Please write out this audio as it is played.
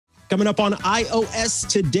Coming up on iOS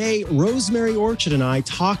today, Rosemary Orchard and I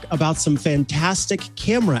talk about some fantastic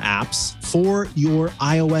camera apps for your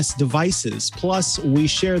iOS devices. Plus, we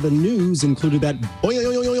share the news, including that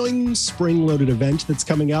boing spring-loaded event that's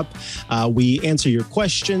coming up. We answer your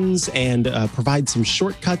questions and provide some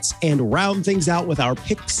shortcuts and round things out with our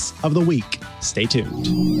picks of the week. Stay tuned.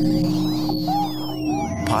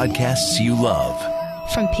 Podcasts you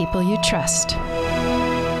love. From people you trust.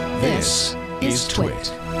 This is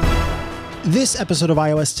TWiT. This episode of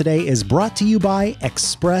iOS Today is brought to you by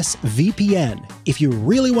ExpressVPN. If you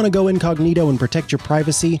really want to go incognito and protect your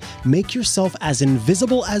privacy, make yourself as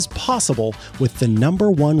invisible as possible with the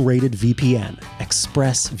 #1 rated VPN,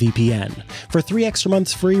 ExpressVPN. For 3 extra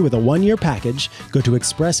months free with a 1-year package, go to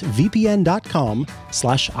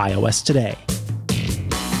expressvpn.com/iOS Today.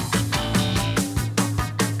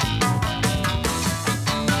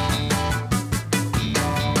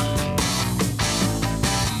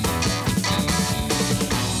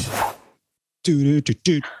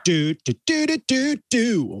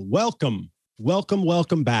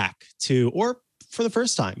 Welcome back to, or for the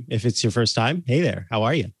first time, if it's your first time, hey there, how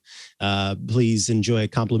are you? Please enjoy a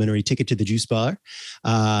complimentary ticket to the juice bar.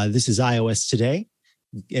 This is iOS Today.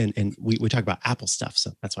 And we talk about Apple stuff,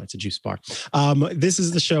 so that's why it's a juice bar. This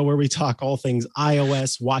is the show where we talk all things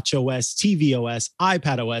iOS, watchOS, tvOS,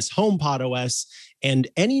 iPadOS, HomePodOS, and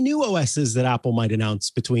any new OSs that Apple might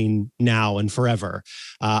announce between now and forever.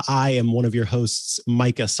 I am one of your hosts,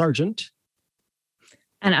 Mikah Sargent.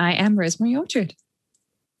 And I am Rosemary Orchard.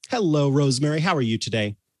 Hello, Rosemary. How are you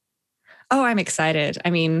today? Oh, I'm excited. I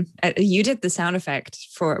mean, you did the sound effect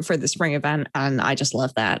for the spring event, and I just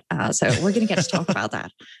love that. So we're going to get to talk about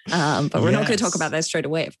that. But we're not going to talk about that straight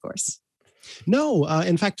away, of course. No,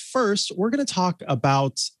 in fact, first, we're going to talk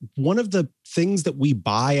about one of the things that we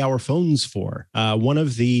buy our phones for. One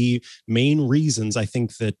of the main reasons I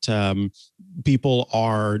think that people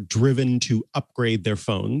are driven to upgrade their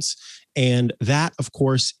phones. And that, of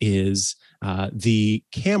course, is the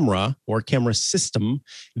camera or camera system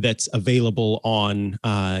that's available on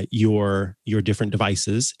your different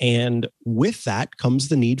devices. And with that comes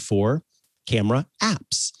the need for camera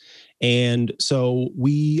apps. And so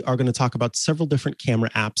we are going to talk about several different camera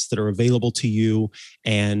apps that are available to you,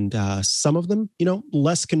 and some of them,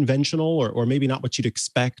 less conventional or maybe not what you'd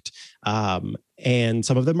expect. And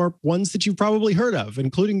some of them are ones that you've probably heard of,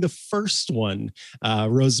 including the first one.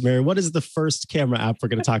 Rosemary, what is the first camera app we're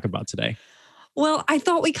going to talk about today? Well, I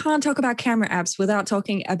thought we can't talk about camera apps without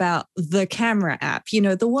talking about the camera app.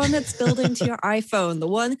 The one that's built into your iPhone, the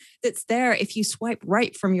one that's there if you swipe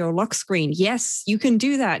right from your lock screen. Yes, you can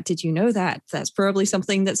do that. Did you know that? That's probably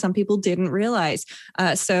something that some people didn't realize.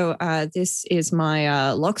 So this is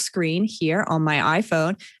my lock screen here on my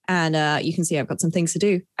iPhone. And you can see I've got some things to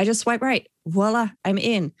do. I just swipe right. Voila, I'm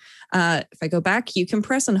in. If I go back, you can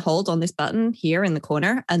press and hold on this button here in the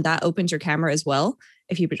corner, and that opens your camera as well.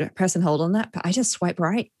 If you press and hold on that, but I just swipe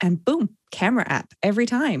right and boom, camera app every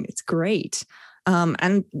time. It's great.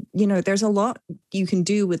 And there's a lot you can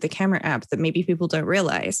do with the camera app that maybe people don't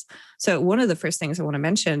realize. So one of the first things I want to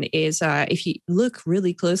mention is if you look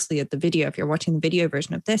really closely at the video, if you're watching the video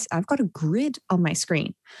version of this, I've got a grid on my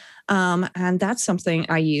screen. And that's something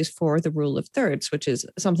I use for the rule of thirds, which is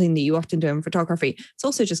something that you often do in photography. It's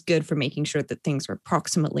also just good for making sure that things are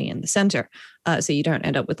approximately in the center. So you don't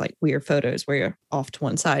end up with like weird photos where you're off to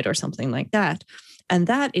one side or something like that. And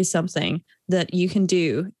that is something that you can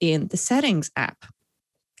do in the settings app.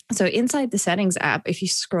 So inside the settings app, if you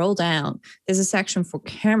scroll down, there's a section for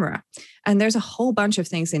camera, and there's a whole bunch of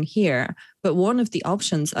things in here. But one of the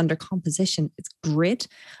options under composition is grid.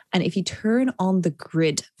 And if you turn on the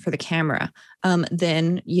grid for the camera,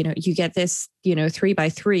 then, you get this,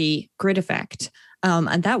 3x3 grid effect.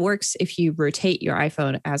 And that works if you rotate your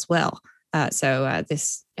iPhone as well. So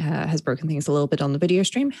this has broken things a little bit on the video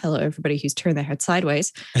stream. Hello, everybody who's turned their head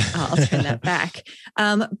sideways. I'll turn that back.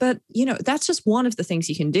 But, that's just one of the things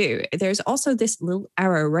you can do. There's also this little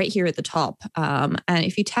arrow right here at the top. And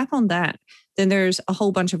if you tap on that, then there's a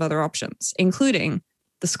whole bunch of other options, including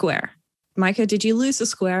the square. Mikah, did you lose the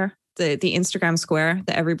square, the Instagram square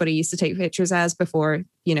that everybody used to take pictures as before,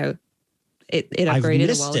 it upgraded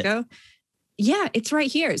a while ago? Yeah, it's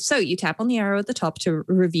right here. So you tap on the arrow at the top to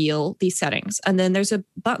reveal these settings. And then there's a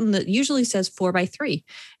button that usually says 4x3.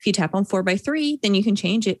 If you tap on 4x3, then you can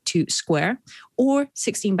change it to square or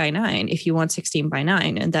 16:9 if you want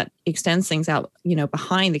 16:9. And that extends things out,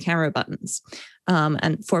 behind the camera buttons.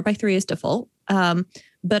 And 4x3 is default.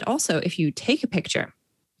 But also if you take a picture,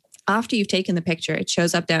 after you've taken the picture, it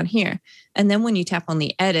shows up down here. And then when you tap on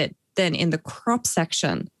the edit, then in the crop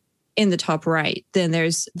section, in the top right, then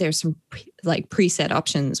there's some like preset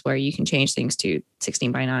options where you can change things to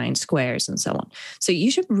 16:9 squares and so on. So you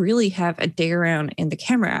should really have a dig around in the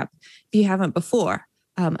camera app if you haven't before.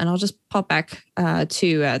 And I'll just pop back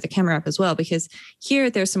to the camera app as well, because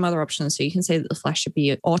here there's some other options. So you can say that the flash should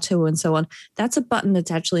be auto and so on. That's a button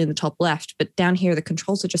that's actually in the top left, but down here the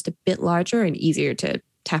controls are just a bit larger and easier to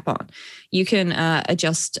tap on. You can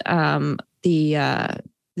adjust the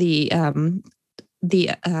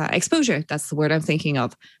exposure. That's the word I'm thinking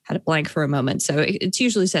of. Had it blank for a moment. So it's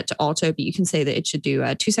usually set to auto, but you can say that it should do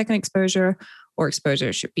a 2-second exposure, or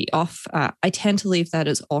exposure should be off. I tend to leave that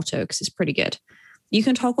as auto because it's pretty good. You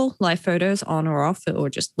can toggle live photos on or off, or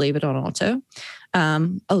just leave it on auto.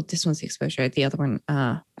 This one's the exposure. The other one,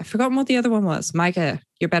 I've forgotten what the other one was. Mikah,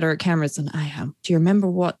 you're better at cameras than I am. Do you remember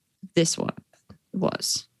what this one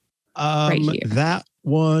was? Right here. That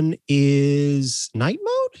one is night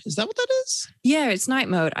mode. Is that what that is? Yeah, it's night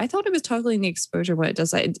mode. I thought it was toggling the exposure. What it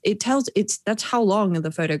does, it tells that's how long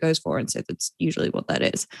the photo goes for, and so that's usually what that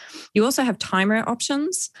is. You also have timer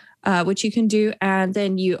options, which you can do, and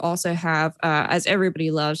then you also have, as everybody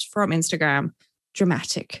loves from Instagram,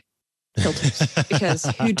 dramatic filters. Because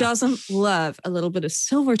who doesn't love a little bit of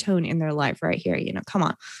silver tone in their life right here? You know, come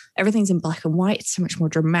on, everything's in black and white. It's so much more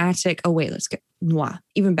dramatic. Oh wait, let's get noir,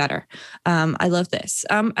 even better. I love this.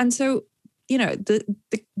 And so, you know, the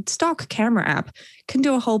stock camera app can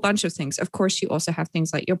do a whole bunch of things. Of course, you also have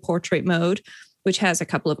things like your portrait mode, which has a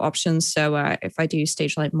couple of options. So if I do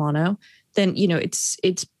stage light mono, then, you know, it's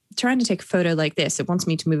trying to take a photo like this. It wants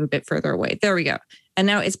me to move a bit further away. There we go. And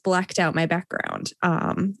now it's blacked out my background.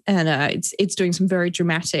 It's doing some very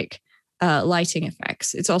dramatic lighting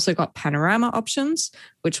effects. It's also got panorama options,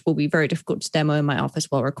 which will be very difficult to demo in my office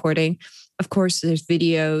while recording. Of course, there's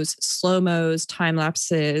videos, slow-mos, time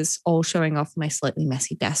lapses, all showing off my slightly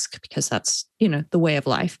messy desk, because that's, you know, the way of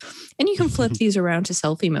life. And you can flip these around to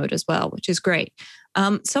selfie mode as well, which is great.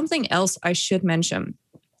 Something else I should mention,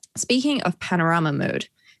 speaking of panorama mode,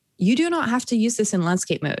 you do not have to use this in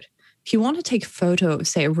landscape mode. If you want to take a photo of,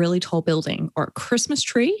 say, a really tall building or a Christmas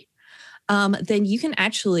tree, then you can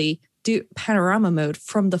actually do panorama mode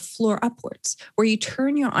from the floor upwards, where you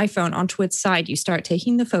turn your iPhone onto its side, you start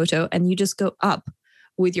taking the photo, and you just go up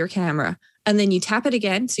with your camera. And then you tap it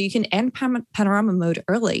again, so you can end panorama mode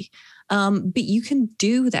early. But you can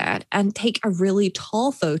do that and take a really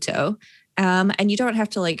tall photo. And you don't have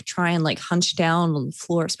to like try and like hunch down on the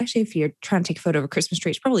floor, especially if you're trying to take a photo of a Christmas tree.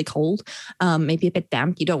 It's probably cold, maybe a bit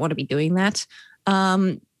damp. You don't want to be doing that.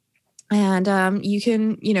 You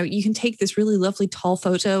can take this really lovely tall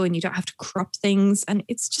photo, and you don't have to crop things, and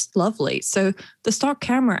it's just lovely. So the stock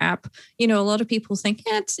camera app, you know, a lot of people think,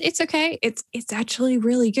 yeah, it's okay. It's actually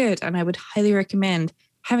really good, and I would highly recommend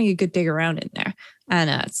having a good dig around in there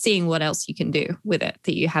and seeing what else you can do with it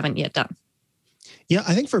that you haven't yet done. Yeah,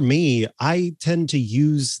 I think for me, I tend to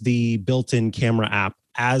use the built-in camera app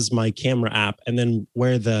as my camera app, and then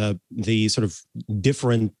where the sort of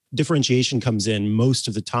differentiation comes in most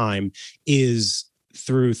of the time is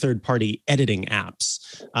through third-party editing apps.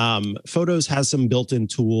 Photos has some built-in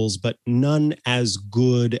tools, but none as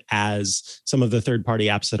good as some of the third-party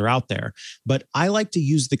apps that are out there. But I like to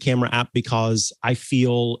use the camera app because I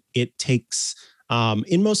feel it takes,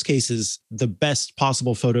 in most cases, the best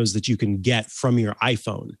possible photos that you can get from your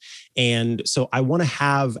iPhone. And so I want to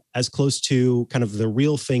have as close to kind of the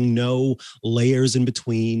real thing, no layers in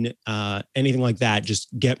between, anything like that. Just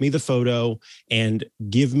get me the photo and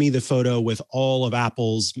give me the photo with all of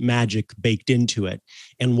Apple's magic baked into it.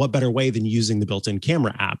 And what better way than using the built-in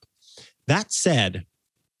camera app? That said,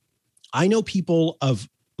 I know people of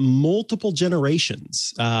multiple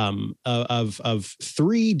generations, of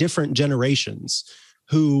 3 different generations,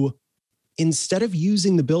 who, instead of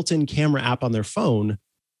using the built-in camera app on their phone,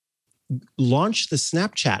 launch the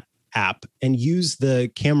Snapchat app and use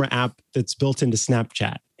the camera app that's built into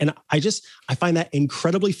Snapchat. And I find that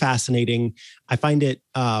incredibly fascinating. I find it,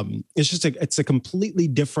 it's a completely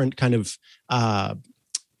different kind of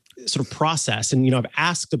sort of process. And, you know, I've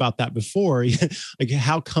asked about that before, like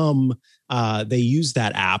how come they use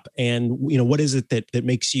that app, and, you know, what is it that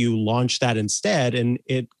makes you launch that instead? And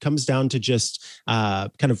it comes down to just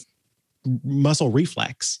kind of muscle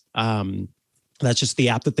reflex. That's just the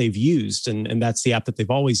app that they've used, and that's the app that they've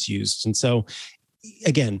always used. And so,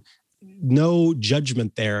 again, no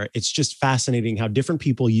judgment there. It's just fascinating how different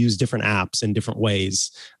people use different apps in different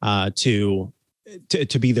ways to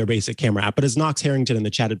be their basic camera app. But as Knox Harrington in the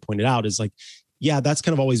chat had pointed out, is like, yeah, that's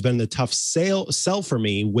kind of always been the tough sell for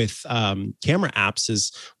me with camera apps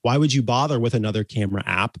is why would you bother with another camera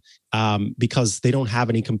app? Because they don't have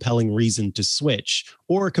any compelling reason to switch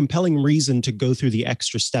or a compelling reason to go through the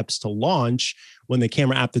extra steps to launch when the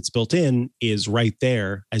camera app that's built in is right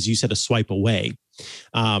there, as you said, a swipe away.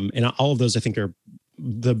 And all of those, I think, are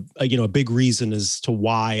a big reason as to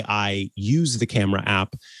why I use the camera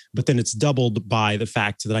app, but then it's doubled by the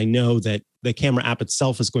fact that I know that the camera app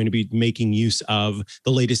itself is going to be making use of the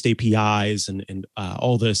latest APIs and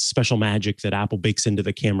all the special magic that Apple bakes into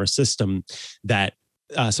the camera system that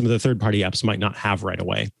some of the third-party apps might not have right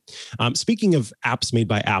away. Speaking of apps made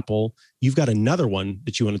by Apple, you've got another one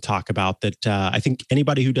that you want to talk about that I think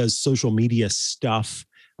anybody who does social media stuff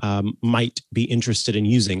might be interested in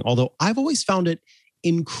using, although I've always found it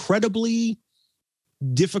incredibly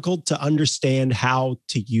difficult to understand how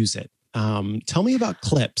to use it. Tell me about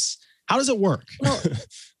Clips. How does it work?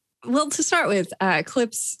 Well, to start with,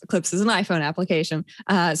 Clips is an iPhone application.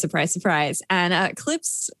 Surprise, surprise. And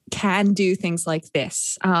Clips can do things like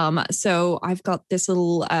this. So I've got this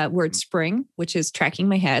little word spring, which is tracking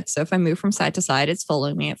my head. So if I move from side to side, it's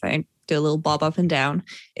following me. If I do a little bob up and down,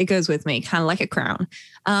 it goes with me, kind of like a crown.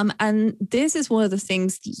 And this is one of the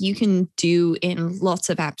things that you can do in lots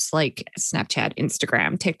of apps like Snapchat,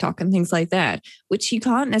 Instagram, TikTok, and things like that, which you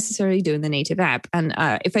can't necessarily do in the native app. And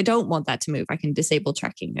if I don't want that to move, I can disable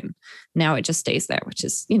tracking, and now it just stays there, which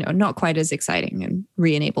is, not quite as exciting, and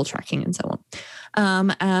re-enable tracking and so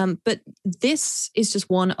on. But this is just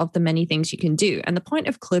one of the many things you can do. And the point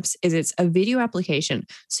of Clips is it's a video application.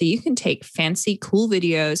 So you can take fancy, cool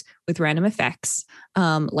videos with random effects,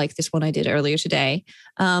 like this one I did earlier today.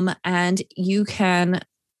 And you can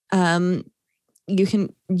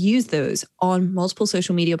use those on multiple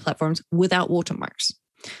social media platforms without watermarks.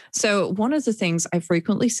 So one of the things I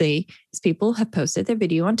frequently see is people have posted their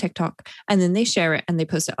video on TikTok and then they share it and they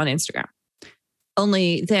post it on Instagram.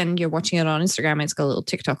 Only then you're watching it on Instagram and it's got a little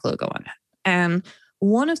TikTok logo on it. And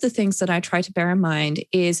one of the things that I try to bear in mind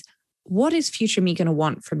is, what is future me going to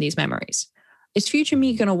want from these memories? Is future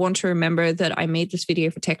me going to want to remember that I made this video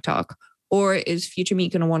for TikTok? Or is future me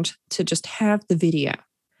going to want to just have the video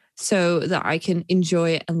so that I can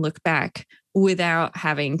enjoy it and look back without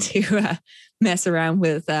having to mess around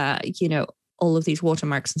with, all of these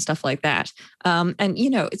watermarks and stuff like that? And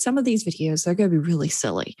some of these videos, they're going to be really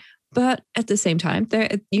silly. But at the same time,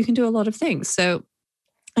 you can do a lot of things. So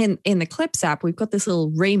in the Clips app, we've got this little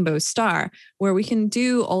rainbow star where we can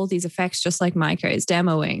do all of these effects just like Mikah is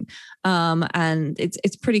demoing. And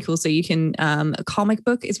it's pretty cool. So you can, a comic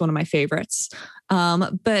book is one of my favorites.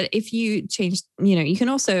 But if you change, you can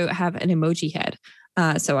also have an emoji head.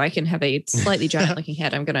 So I can have a slightly giant looking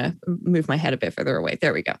head. I'm going to move my head a bit further away.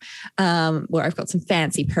 There we go. Where I've got some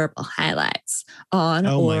fancy purple highlights on.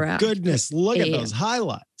 Oh my goodness. Look at those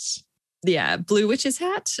highlights. Yeah, blue witch's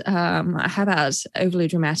hat. How about overly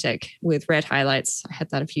dramatic with red highlights? I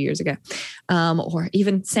had that a few years ago. Or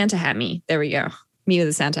even Santa hat me. There we go. Me with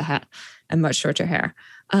a Santa hat and much shorter hair.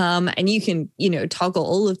 And you can, toggle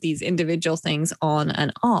all of these individual things on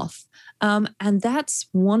and off. And that's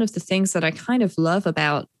one of the things that I kind of love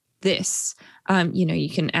about this. You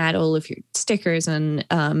can add all of your stickers and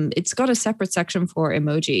it's got a separate section for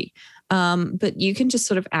emoji. But you can just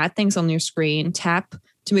sort of add things on your screen, tap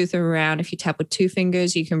to move them around. If you tap with two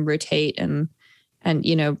fingers, you can rotate and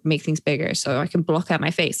make things bigger. So I can block out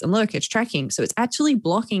my face. And look, it's tracking. So it's actually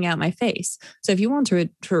blocking out my face. So if you want to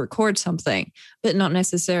record something, but not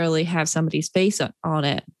necessarily have somebody's face on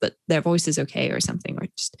it, but their voice is okay or something, or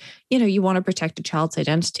just, you want to protect a child's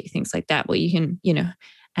identity, things like that. Well, you can,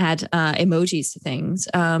 add emojis to things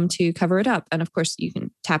to cover it up. And of course, you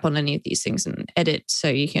can tap on any of these things and edit so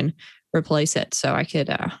you can replace it. So I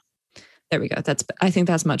could... There we go. I think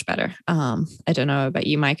that's much better. I don't know about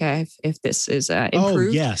you, Mikah, if this is improved. Oh,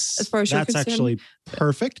 yes. As far as that's actually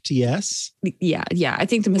perfect. Yes. Yeah. I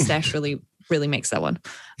think the mustache really makes that one.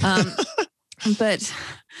 But,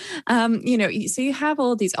 so you have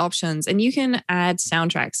all these options and you can add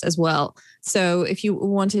soundtracks as well. So if you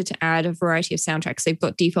wanted to add a variety of soundtracks, they've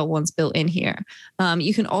got default ones built in here.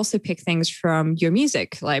 You can also pick things from your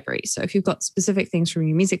music library. So if you've got specific things from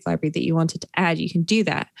your music library that you wanted to add, you can do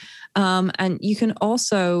that. And you can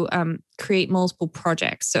also create multiple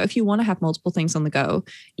projects. So if you want to have multiple things on the go,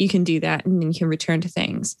 you can do that and then you can return to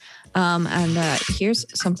things. And here's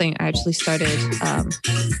something I actually started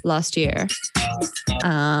last year.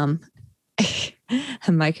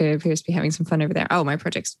 And Mikah appears to be having some fun over there. Oh, my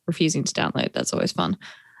project's refusing to download. That's always fun.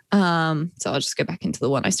 So I'll just go back into the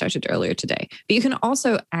one I started earlier today. But you can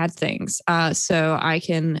also add things. So I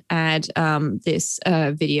can add this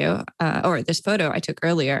video or this photo I took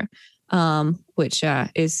earlier. which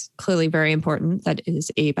is clearly very important. That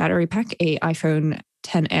is a battery pack, a iPhone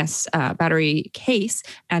XS battery case,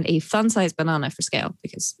 and a fun-sized banana for scale,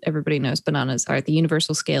 because everybody knows bananas are the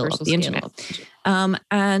universal scale of the internet.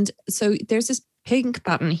 And so there's this pink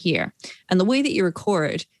button here. And the way that you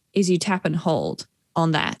record is you tap and hold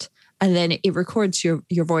on that, and then it records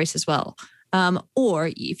your voice as well. Or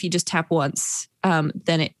if you just tap once,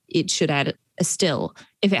 then it should add a still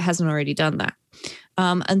if it hasn't already done that.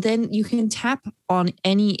 And then you can tap on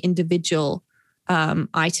any individual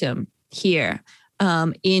item here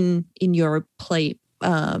in your play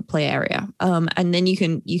area, and then you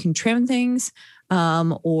can trim things,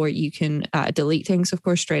 or you can delete things. Of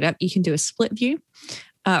course, straight up. You can do a split view,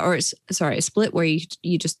 a split where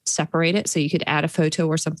you just separate it, so you could add a photo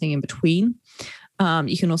or something in between.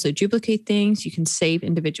 You can also duplicate things. You can save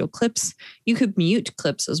individual clips. You could mute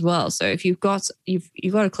clips as well. So if you've got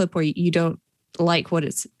a clip where you don't like what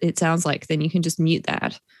it sounds like, then you can just mute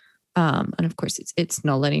that. And of course, it's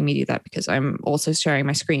not letting me do that because I'm also sharing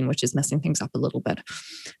my screen, which is messing things up a little bit.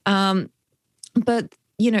 But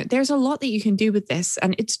there's a lot that you can do with this,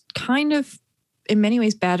 and it's kind of in many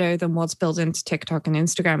ways better than what's built into TikTok and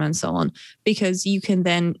Instagram and so on, because you can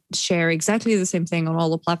then share exactly the same thing on all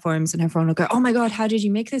the platforms, and everyone will go, "Oh my God, how did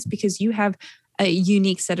you make this?" Because you have a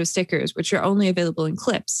unique set of stickers, which are only available in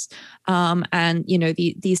clips. And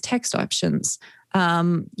these text options,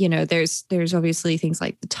 there's obviously things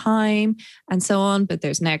like the time and so on, but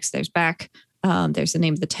there's next, there's back, there's the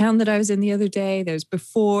name of the town that I was in the other day, there's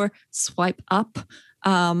before, swipe up,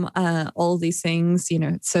 all these things,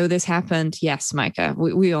 so this happened. Yes, Mikah,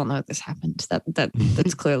 we all know this happened.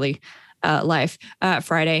 That's clearly life.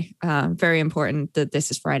 Friday, very important that this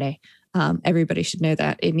is Friday. Everybody should know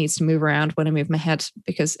that. It needs to move around when I move my head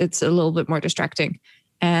because it's a little bit more distracting.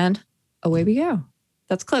 And away we go.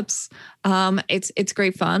 That's clips. It's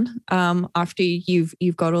great fun. After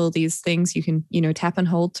you've got all these things, you can tap and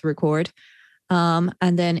hold to record, and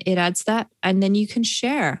then it adds that, and then you can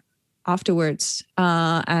share afterwards.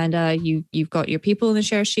 And you've got your people in the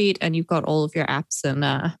share sheet, and you've got all of your apps and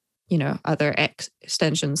other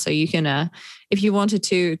extensions. So you can, if you wanted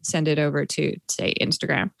to, send it over to say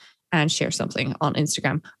Instagram and share something on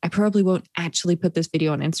Instagram. I probably won't actually put this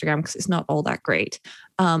video on Instagram because it's not all that great.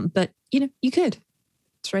 But you could.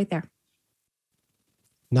 It's right there.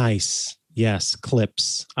 Nice. Yes,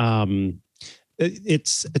 clips.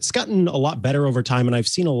 It's gotten a lot better over time, and I've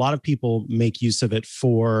seen a lot of people make use of it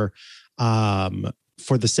for the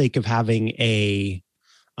sake of having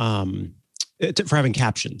for having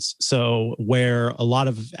captions. So where a lot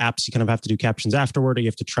of apps, you kind of have to do captions afterward, or you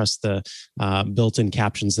have to trust the built-in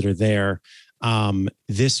captions that are there.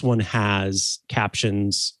 This one has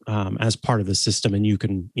captions as part of the system, and you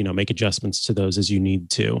can make adjustments to those as you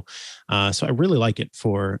need to. So I really like it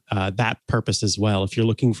for that purpose as well. If you're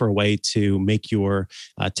looking for a way to make your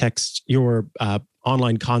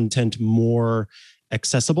online content more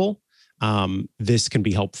accessible, this can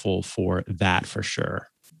be helpful for that for sure.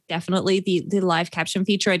 Definitely the live caption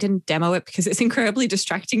feature. I didn't demo it because it's incredibly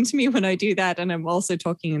distracting to me when I do that. And I'm also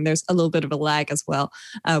talking, and there's a little bit of a lag as well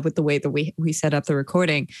with the way that we set up the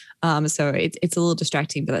recording. So it's a little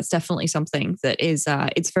distracting, but that's definitely something that is,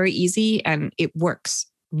 it's very easy and it works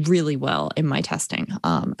really well in my testing.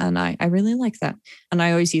 And I really like that. And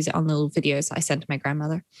I always use it on the little videos I send to my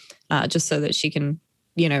grandmother, just so that she can,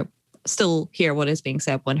 still hear what is being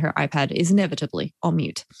said when her iPad is inevitably on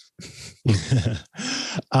mute.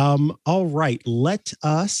 All right. Let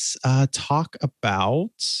us talk about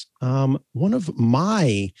one of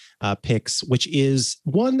my picks, which is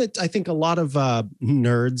one that I think a lot of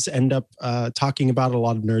nerds end up talking about, a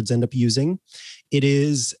lot of nerds end up using. It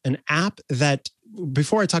is an app that,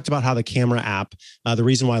 before I talked about how the camera app, the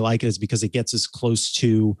reason why I like it is because it gets as close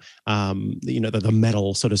to, the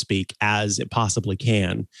metal, so to speak, as it possibly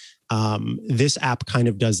can. This app kind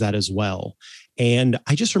of does that as well. And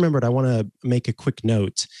I just remembered I want to make a quick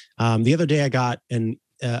note. The other day I got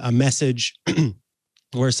a message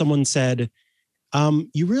where someone said,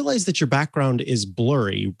 you realize that your background is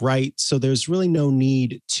blurry, right? So there's really no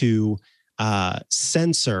need to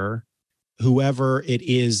censor whoever it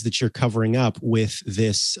is that you're covering up with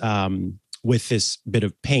this bit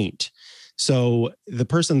of paint. So the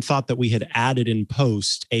person thought that we had added in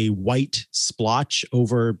post a white splotch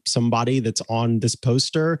over somebody that's on this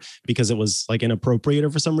poster because it was like inappropriate or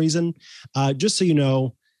for some reason. Just so you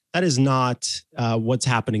know, that is not what's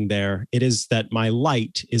happening there. It is that my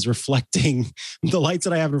light is reflecting, the lights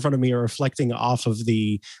that I have in front of me are reflecting off of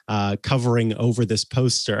the covering over this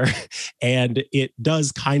poster. And it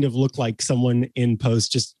does kind of look like someone in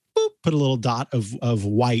post just boop, put a little dot of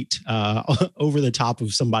white over the top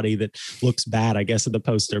of somebody that looks bad, I guess, at the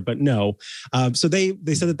poster. But no. So they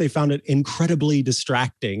said that they found it incredibly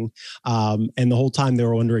distracting. And the whole time they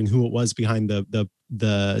were wondering who it was behind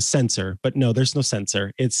the sensor. But no, there's no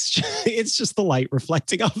sensor. It's just the light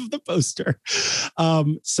reflecting off of the poster.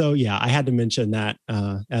 So yeah, I had to mention that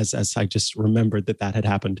as I just remembered that had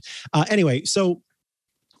happened. Anyway, so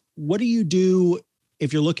what do you do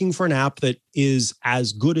if you're looking for an app that is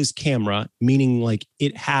as good as camera, meaning like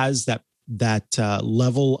it has that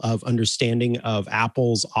level of understanding of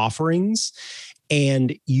Apple's offerings,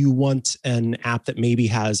 and you want an app that maybe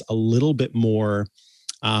has a little bit more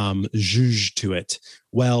zhuzh to it?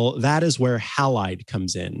 Well, that is where Halide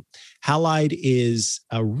comes in. Halide is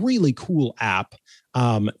a really cool app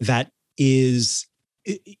that is,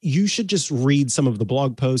 you should just read some of the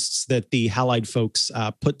blog posts that the Halide folks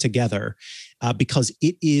put together because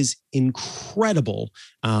it is incredible.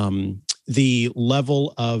 The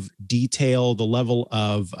level of detail, the level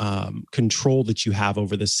of control that you have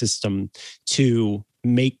over the system to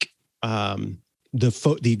make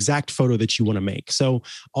the exact photo that you want to make. So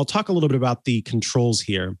I'll talk a little bit about the controls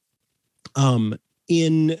here. On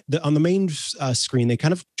the main screen, they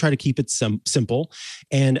kind of try to keep it simple.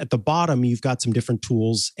 And at the bottom, you've got some different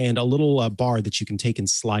tools and a little bar that you can take and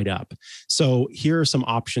slide up. So here are some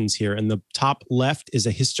options here. In the top left is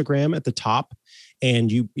a histogram at the top.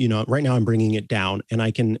 And you know, right now I'm bringing it down, and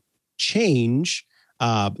I can change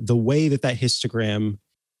the way that histogram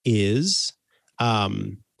is.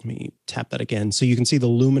 Let me tap that again. So you can see the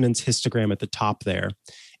luminance histogram at the top there.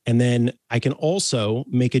 And then I can also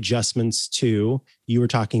make adjustments to, you were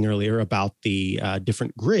talking earlier about the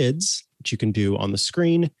different grids that you can do on the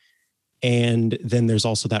screen. And then there's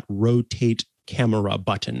also that rotate camera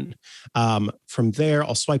button. From there,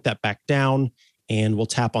 I'll swipe that back down and we'll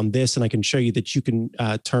tap on this, and I can show you that you can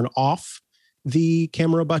turn off the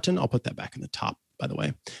camera button. I'll put that back in the top, by the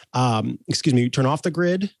way. Excuse me, turn off the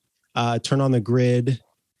grid, turn on the grid.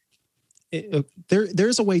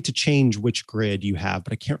 There's a way to change which grid you have,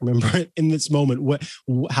 but I can't remember in this moment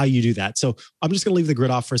how you do that. So I'm just going to leave the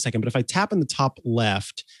grid off for a second. But if I tap in the top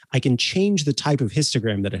left, I can change the type of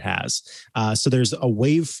histogram that it has. So there's a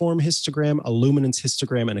waveform histogram, a luminance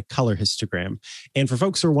histogram, and a color histogram. And for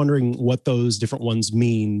folks who are wondering what those different ones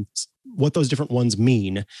mean,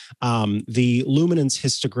 the luminance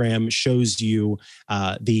histogram shows you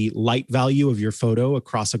the light value of your photo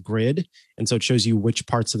across a grid. And so it shows you which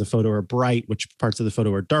parts of the photo are bright, which parts of the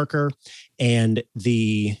photo are darker. And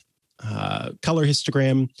the color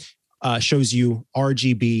histogram shows you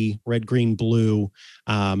RGB, red, green, blue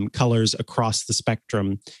colors across the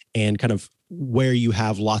spectrum, and kind of where you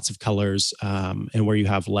have lots of colors and where you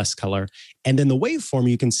have less color. And then the waveform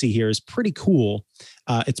you can see here is pretty cool.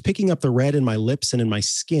 It's picking up the red in my lips and in my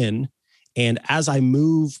skin. And as I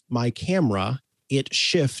move my camera, it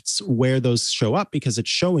shifts where those show up because it's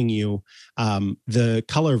showing you the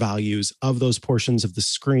color values of those portions of the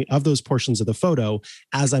screen, of those portions of the photo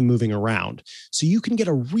as I'm moving around. So you can get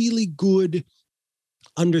a really good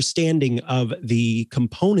understanding of the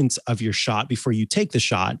components of your shot before you take the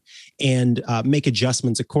shot and make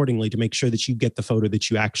adjustments accordingly to make sure that you get the photo that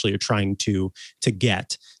you actually are trying to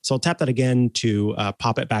get. So I'll tap that again to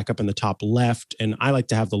pop it back up in the top left. And I like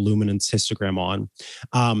to have the luminance histogram on.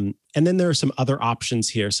 And then there are some other options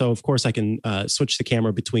here. So of course I can switch the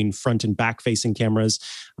camera between front and back facing cameras.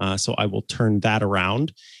 So I will turn that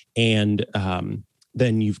around, and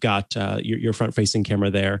then you've got your front-facing camera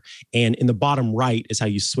there. And in the bottom right is how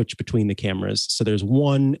you switch between the cameras. So there's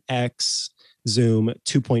 1x zoom,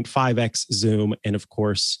 2.5x zoom, and of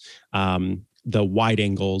course, the wide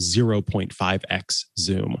angle 0.5x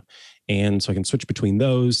zoom. And so I can switch between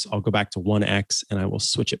those. I'll go back to 1x and I will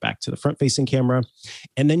switch it back to the front-facing camera.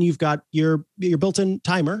 And then you've got your built-in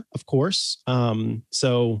timer, of course.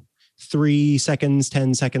 So 3 seconds,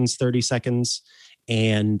 10 seconds, 30 seconds.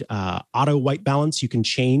 And auto white balance, you can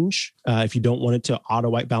change if you don't want it to auto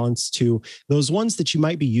white balance to those ones that you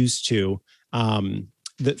might be used to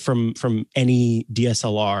that from any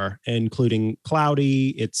DSLR, including cloudy,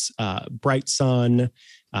 it's bright sun.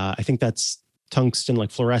 I think that's tungsten,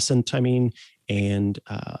 like fluorescent, and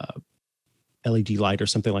LED light or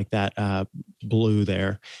something like that, blue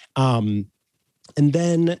there. And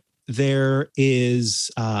then there is,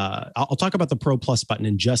 I'll talk about the Pro Plus button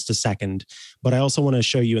in just a second, but I also want to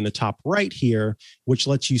show you in the top right here, which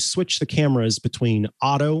lets you switch the cameras between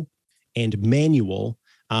auto and manual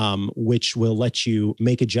which will let you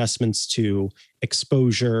make adjustments to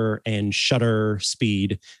exposure and shutter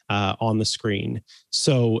speed on the screen.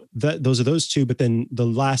 So those are those two. But then the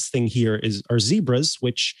last thing here are zebras,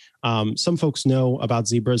 which some folks know about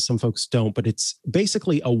zebras, some folks don't. But it's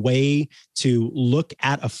basically a way to look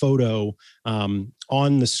at a photo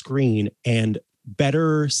on the screen and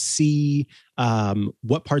better see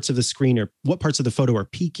what parts of the screen or what parts of the photo are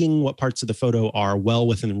peaking, what parts of the photo are well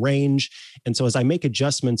within range. And so as I make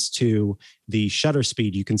adjustments to the shutter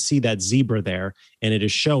speed, you can see that zebra there, and it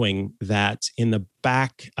is showing that in the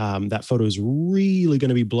back, that photo is really going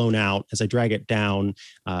to be blown out. As I drag it down,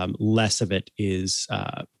 less of it is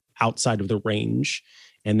outside of the range.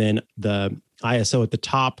 And then the ISO at the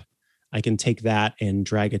top, I can take that and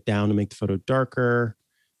drag it down to make the photo darker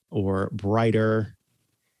or brighter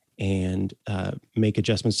and make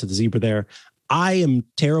adjustments to the zebra there. I am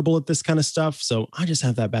terrible at this kind of stuff, so I just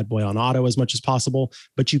have that bad boy on auto as much as possible,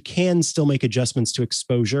 but you can still make adjustments to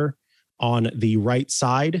exposure on the right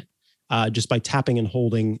side just by tapping and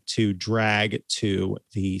holding to drag to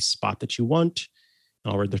the spot that you want.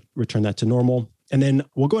 I'll return that to normal. And then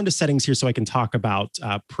we'll go into settings here so I can talk about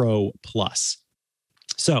Pro Plus.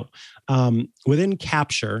 So within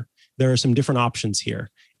Capture, there are some different options here.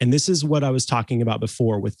 And this is what I was talking about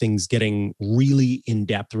before with things getting really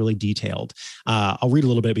in-depth, really detailed. I'll read a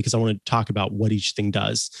little bit because I want to talk about what each thing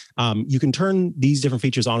does. You can turn these different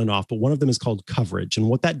features on and off, but one of them is called coverage. And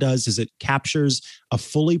what that does is it captures a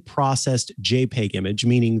fully processed JPEG image,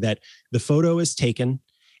 meaning that the photo is taken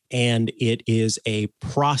and it is a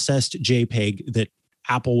processed JPEG that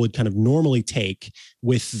Apple would kind of normally take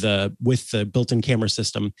with the built-in camera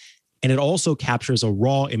system. And it also captures a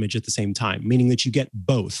raw image at the same time, meaning that you get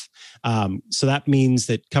both. So that means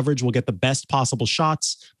that coverage will get the best possible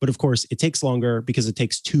shots, but of course it takes longer because it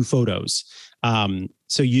takes two photos.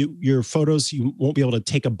 So your photos, you won't be able to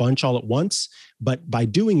take a bunch all at once, but by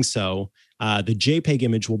doing so, the JPEG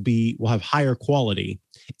image will have higher quality,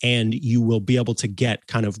 and you will be able to get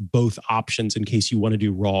kind of both options in case you want to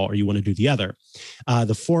do RAW or you want to do the other.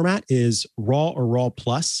 The format is RAW or RAW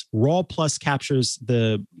Plus. RAW Plus captures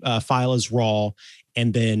the file as RAW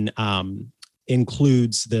and then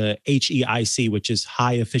includes the HEIC, which is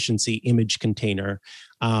high efficiency image container.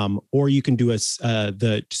 Or you can do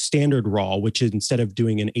the standard RAW, which is instead of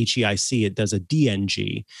doing an HEIC, it does a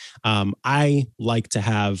DNG. I like to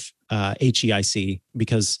have HEIC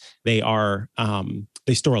because they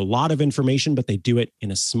store a lot of information, but they do it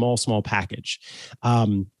in a small package.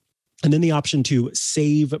 And then the option to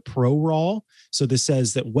save Pro RAW. So this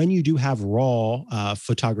says that when you do have RAW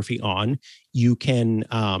photography on, you can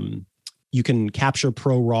capture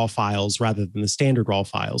Pro RAW files rather than the standard RAW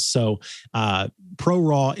files. So Pro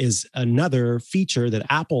RAW is another feature that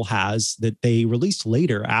Apple has that they released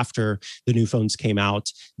later after the new phones came out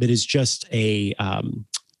that is just a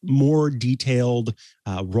more detailed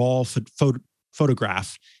RAW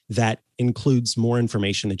photograph that includes more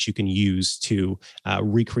information that you can use to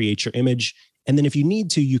recreate your image. And then if you need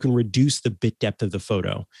to, you can reduce the bit depth of the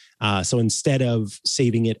photo. So instead of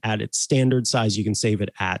saving it at its standard size, you can save it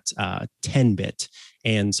at 10-bit.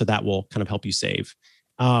 And so that will kind of help you save.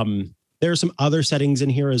 There are some other settings in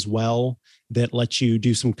here as well that let you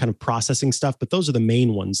do some kind of processing stuff, but those are the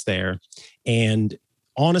main ones there. And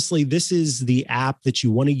honestly, this is the app that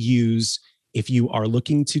you want to use if you are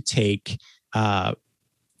looking to take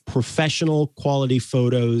professional quality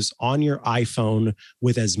photos on your iPhone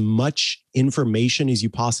with as much information as you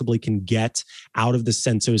possibly can get out of the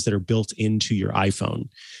sensors that are built into your iPhone.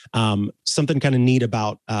 Something kind of neat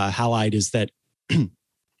about Halide is that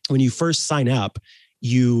when you first sign up,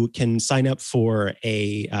 you can sign up for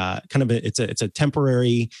a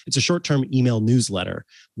it's a short-term email newsletter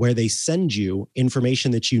where they send you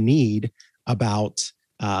information that you need about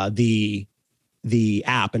the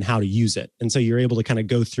app and how to use it. And so you're able to kind of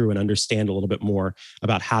go through and understand a little bit more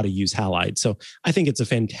about how to use Halide. So I think it's a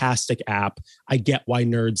fantastic app. I get why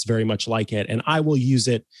nerds very much like it. And I will use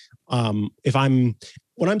it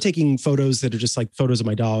when I'm taking photos that are just like photos of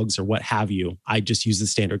my dogs or what have you. I just use the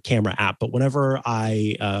standard camera app. But whenever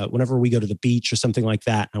we go to the beach or something like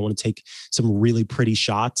that, I want to take some really pretty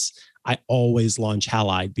shots, I always launch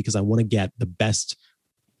Halide because I want to get the best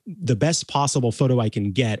possible photo I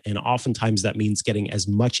can get. And oftentimes that means getting as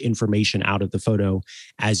much information out of the photo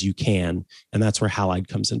as you can. And that's where Halide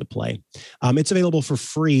comes into play. It's available for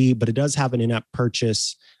free, but it does have an in-app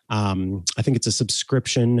purchase. I think it's a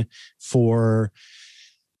subscription for,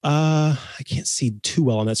 I can't see too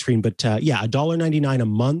well on that screen, but $1.99 a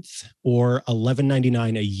month or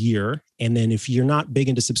 $11.99 a year. And then if you're not big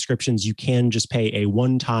into subscriptions, you can just pay a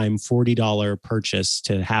one-time $40 purchase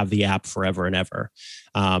to have the app forever and ever.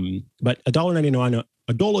 But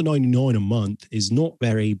 $1.99 a month is not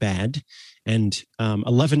very bad. And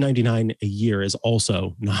 $11.99 a year is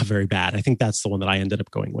also not very bad. I think that's the one that I ended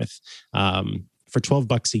up going with. For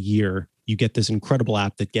 $12 a year, you get this incredible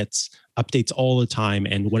app that gets updates all the time.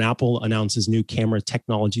 And when Apple announces new camera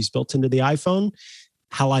technologies built into the iPhone,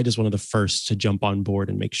 Halide is one of the first to jump on board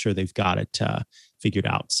and make sure they've got it figured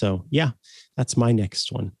out. So yeah, that's my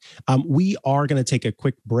next one. We are going to take a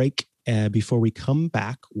quick break before we come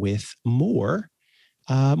back with more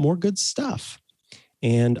good stuff.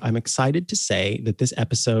 And I'm excited to say that this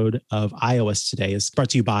episode of iOS Today is brought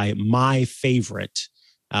to you by my favorite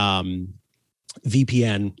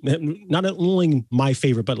VPN, not only my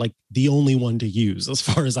favorite, but like the only one to use as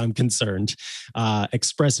far as I'm concerned,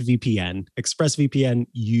 ExpressVPN. ExpressVPN,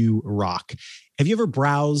 you rock. Have you ever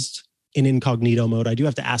browsed in incognito mode? I do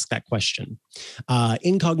have to ask that question.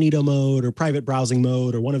 Incognito mode or private browsing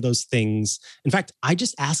mode or one of those things. In fact, I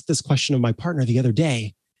just asked this question of my partner the other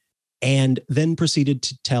day and then proceeded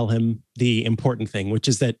to tell him the important thing, which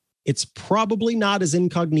is that it's probably not as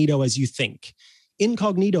incognito as you think.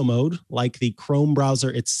 Incognito mode, like the Chrome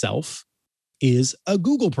browser itself, is a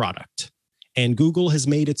Google product. And Google has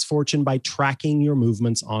made its fortune by tracking your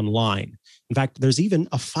movements online. In fact, there's even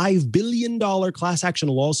a $5 billion class action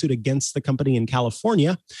lawsuit against the company in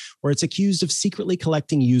California, where it's accused of secretly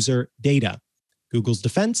collecting user data. Google's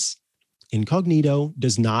defense: incognito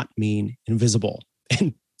does not mean invisible.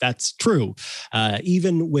 And that's true.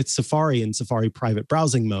 Even with Safari and Safari private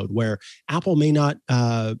browsing mode, where Apple may not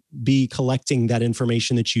be collecting that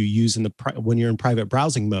information that you use when you're in private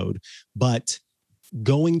browsing mode, but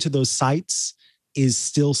going to those sites is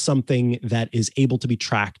still something that is able to be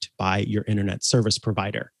tracked by your internet service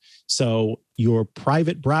provider. So your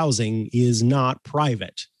private browsing is not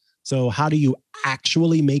private. So how do you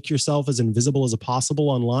actually make yourself as invisible as possible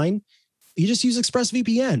online? You just use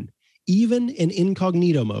ExpressVPN. Even in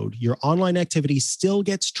incognito mode, your online activity still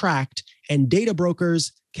gets tracked and data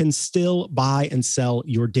brokers can still buy and sell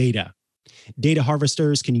your data. Data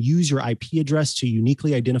harvesters can use your IP address to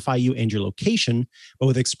uniquely identify you and your location, but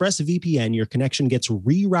with ExpressVPN, your connection gets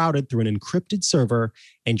rerouted through an encrypted server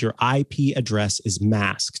and your IP address is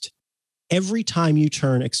masked. Every time you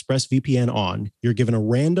turn ExpressVPN on, you're given a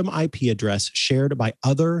random IP address shared by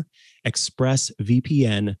other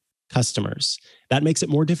ExpressVPN customers. That makes it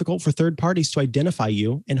more difficult for third parties to identify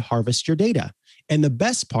you and harvest your data. And the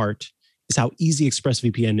best part is how easy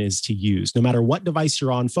ExpressVPN is to use. No matter what device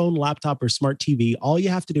you're on, phone, laptop, or smart TV, all you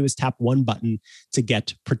have to do is tap one button to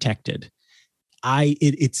get protected.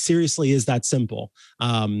 It seriously is that simple.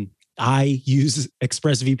 I use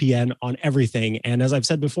ExpressVPN on everything. And as I've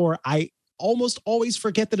said before, I almost always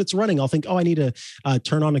forget that it's running. I'll think, I need to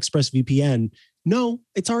turn on ExpressVPN. No,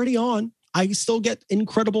 it's already on. I still get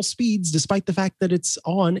incredible speeds despite the fact that it's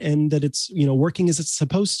on and that it's, working as it's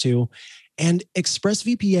supposed to. And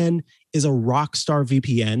ExpressVPN is a rock star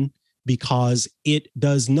VPN because it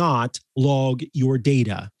does not log your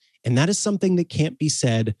data. And that is something that can't be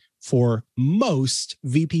said for most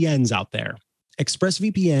VPNs out there.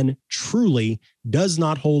 ExpressVPN truly does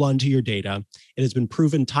not hold on to your data. It has been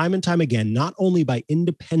proven time and time again, not only by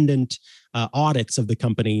independent audits of the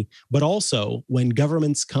company, but also when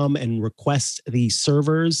governments come and request the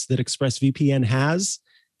servers that ExpressVPN has,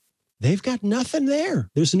 they've got nothing there.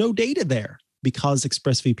 There's no data there because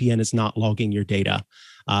ExpressVPN is not logging your data.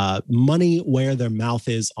 Money where their mouth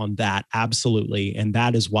is on that, absolutely. And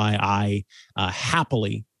that is why I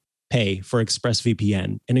happily pay for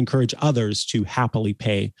ExpressVPN and encourage others to happily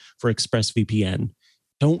pay for ExpressVPN.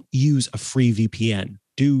 Don't use a free VPN.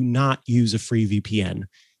 Do not use a free VPN.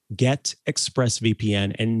 Get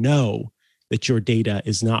ExpressVPN and know that your data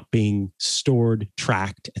is not being stored,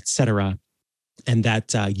 tracked, etc., and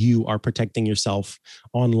that you are protecting yourself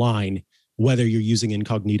online, whether you're using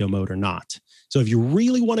incognito mode or not. So if you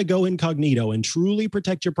really want to go incognito and truly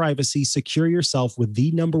protect your privacy, secure yourself with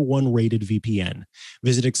the #1 rated VPN.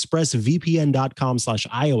 Visit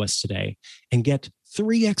expressvpn.com/iOS today and get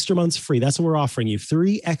 3 extra months free. That's what we're offering you.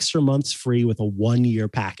 3 extra months free with a 1-year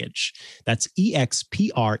package. That's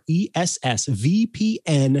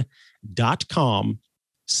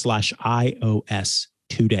expressvpn.com/iOS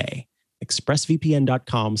today.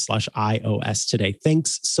 expressvpn.com/iOS today.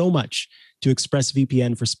 Thanks so much to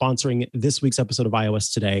ExpressVPN for sponsoring this week's episode of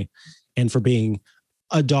iOS Today and for being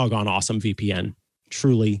a doggone awesome VPN.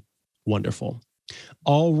 Truly wonderful.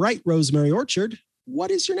 All right, Rosemary Orchard, what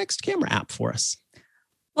is your next camera app for us?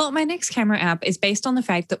 Well, my next camera app is based on the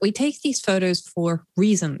fact that we take these photos for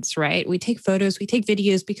reasons, right? We take photos, we take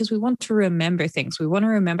videos because we want to remember things. We want to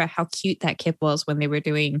remember how cute that kid was when they were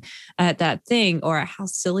doing that thing, or how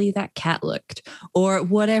silly that cat looked, or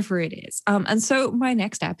whatever it is. And so my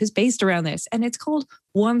next app is based around this, and it's called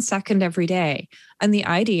 1 second every day. And the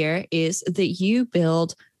idea is that you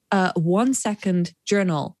build a 1 second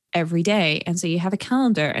journal every day. And so you have a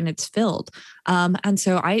calendar and it's filled. And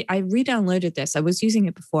so I re-downloaded this. I was using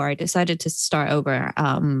it before. I decided to start over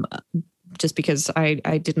just because I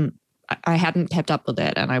hadn't kept up with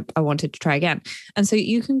it, and I wanted to try again. And so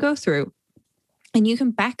you can go through and you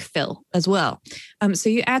can backfill as well. So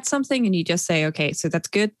you add something and you just say, okay, so that's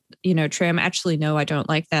good. Trim. Actually, no, I don't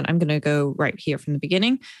like that. I'm going to go right here from the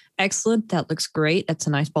beginning. Excellent. That looks great. That's a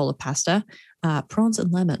nice bowl of pasta. Prawns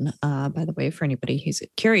and lemon, by the way, for anybody who's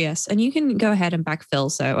curious. And you can go ahead and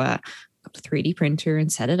backfill. So got a 3D printer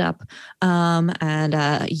and set it up.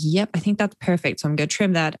 Yep, I think that's perfect. So I'm going to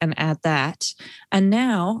trim that and add that. And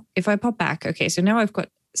now if I pop back, okay, so now I've got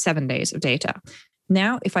 7 days of data.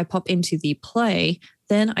 Now, if I pop into the play,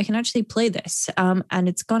 then I can actually play this. And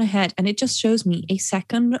it's gone ahead and it just shows me a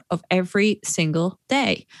second of every single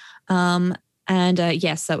day.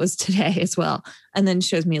 Yes, that was today as well. And then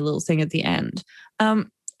shows me a little thing at the end. And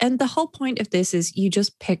the whole point of this is you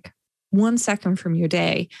just pick 1 second from your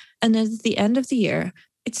day. And then at the end of the year,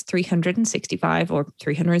 it's 365 or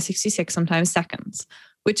 366 sometimes seconds,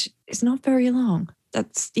 which is not very long.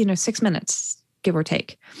 That's, 6 minutes, give or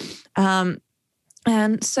take.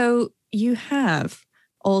 And so you have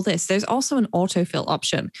all this. There's also an autofill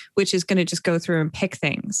option, which is going to just go through and pick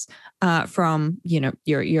things from,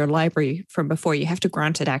 your library from before. You have to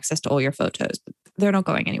grant it access to all your photos, but they're not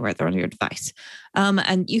going anywhere. They're on your device.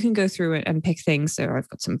 And you can go through it and pick things. So I've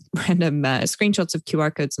got some random screenshots of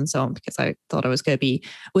QR codes and so on, because I thought I was going to be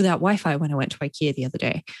without Wi-Fi when I went to IKEA the other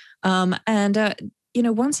day. 1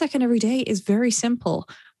 second every day is very simple.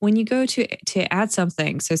 When you go to add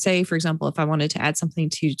something, so say, for example, if I wanted to add something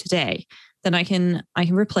to today, then I can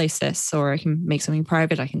replace this, or I can make something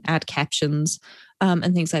private. I can add captions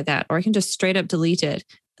and things like that, or I can just straight up delete it.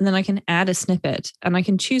 And then I can add a snippet, and I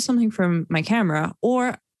can choose something from my camera,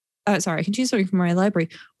 or I can choose something from my library,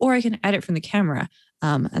 or I can add it from the camera.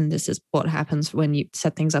 And this is what happens when you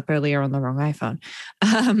set things up earlier on the wrong iPhone.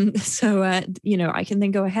 I can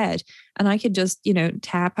then go ahead and I could just,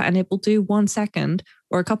 tap, and it will do 1 second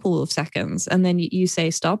or a couple of seconds. And then you say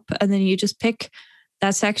stop, and then you just pick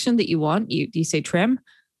that section that you want. You say trim,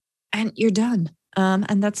 and you're done.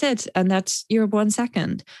 And that's it. And that's your 1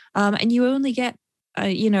 second. And you only get,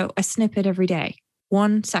 a snippet every day,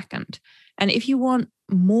 1 second. And if you want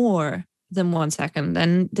more than 1 second,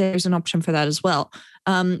 then there's an option for that as well.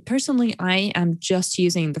 Personally, I am just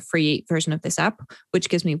using the free version of this app, which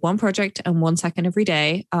gives me one project and 1 second every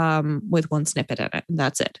day with one snippet in it. And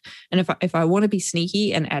that's it. And if I want to be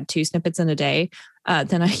sneaky and add 2 snippets in a day,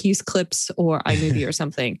 then I use Clips or iMovie or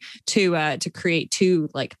something to create 2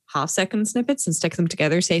 like half-second snippets and stick them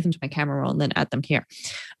together, save them to my camera roll, and then add them here.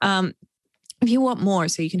 If you want more,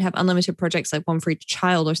 so you can have unlimited projects, like one for each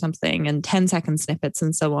child or something, and 10-second snippets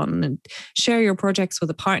and so on, and share your projects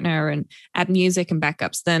with a partner and add music and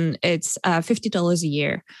backups, then it's $50 a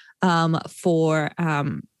year for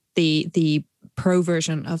the pro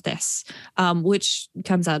version of this, which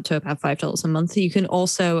comes out to about $5 a month. You can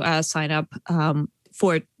also sign up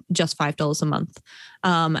for just $5 a month.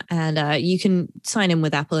 You can sign in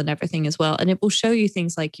with Apple and everything as well. And it will show you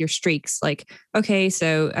things like your streaks. Like, okay,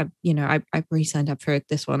 so, I re-signed up for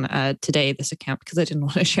this one today, this account, because I didn't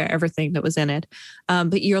want to share everything that was in it.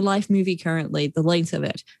 But your life movie currently, the length of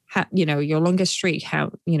it, your longest streak,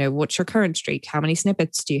 what's your current streak? How many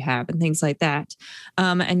snippets do you have? And things like that.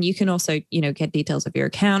 And you can also, get details of your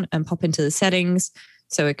account and pop into the settings.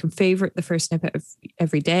 So it can favorite the first snippet of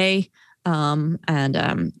every day.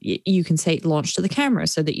 You can say launch to the camera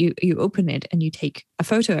so that you open it and you take a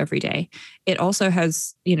photo every day. It also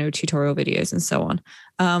has, tutorial videos and so on.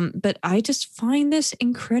 But I just find this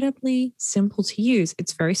incredibly simple to use.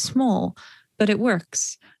 It's very small, but it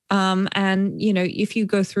works. If you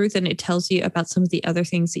go through, then it tells you about some of the other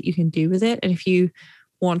things that you can do with it. And if you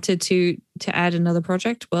wanted to add another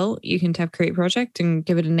project, well, you can tap create project and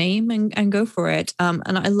give it a name and go for it. And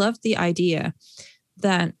I love the idea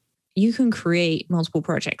that you can create multiple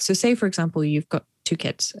projects. So say, for example, you've got 2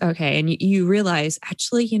 kids, okay, and you realize,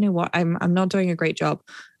 actually, you know what, I'm not doing a great job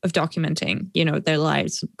of documenting, their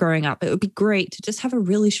lives growing up. It would be great to just have a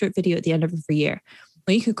really short video at the end of every year.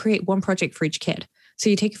 Well, you could create one project for each kid. So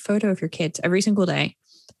you take a photo of your kids every single day,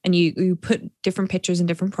 and you put different pictures in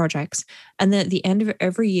different projects. And then at the end of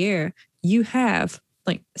every year, you have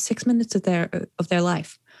like 6 minutes of their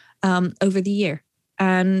life. over the year.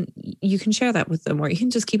 And you can share that with them, or you can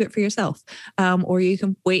just keep it for yourself, or you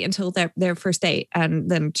can wait until their first date and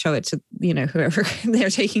then show it to whoever they're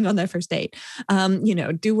taking on their first date.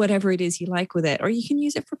 Do whatever it is you like with it, or you can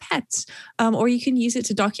use it for pets, or you can use it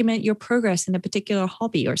to document your progress in a particular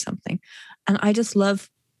hobby or something. And I just love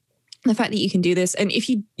the fact that you can do this. And if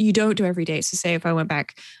you don't do every day, so say if I went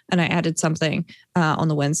back and I added something on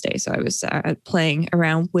the Wednesday, so I was playing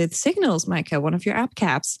around with Signals, Mikah, one of your app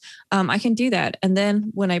caps, I can do that. And then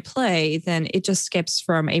when I play, then it just skips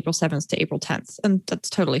from April 7th to April 10th. And that's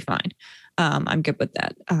totally fine. I'm good with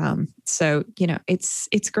that. So,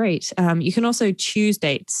 it's great. You can also choose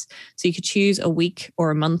dates. So you could choose a week or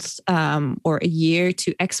a month or a year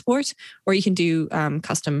to export, or you can do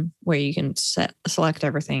custom where you can select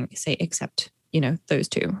everything, say, except, those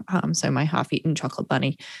two. So my half-eaten chocolate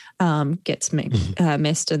bunny gets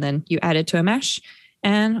missed, and then you add it to a mesh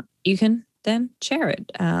and you can then share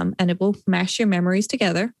it. And it will mash your memories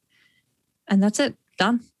together. And that's it.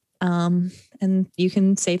 Done. And you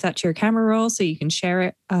can save that to your camera roll, so you can share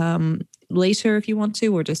it later if you want to,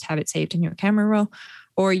 or just have it saved in your camera roll,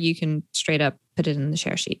 or you can straight up put it in the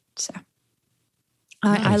share sheet. So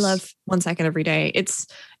nice. I love 1 second every day. It's,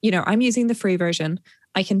 I'm using the free version.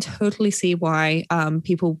 I can totally see why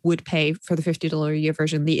people would pay for the $50 a year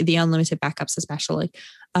version. The unlimited backups especially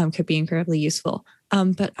could be incredibly useful.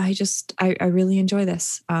 But I really enjoy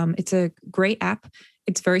this. It's a great app.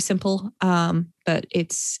 It's very simple, but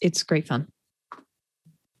it's great fun.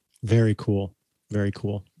 Very cool. Very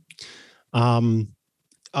cool.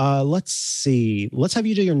 Let's see. Let's have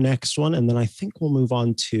you do your next one, and then I think we'll move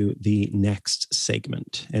on to the next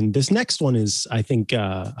segment. And this next one is, I think,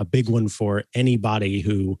 a big one for anybody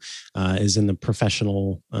who is in the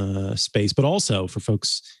professional space, but also for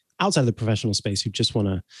folks outside of the professional space who just want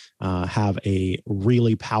to have a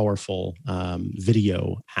really powerful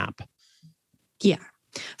video app. Yeah.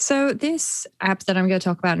 So this app that I'm going to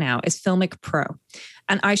talk about now is FiLMiC Pro.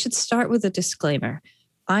 And I should start with a disclaimer.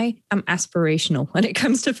 I am aspirational when it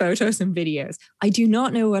comes to photos and videos. I do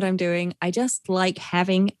not know what I'm doing. I just like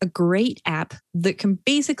having a great app that can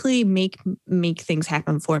basically make things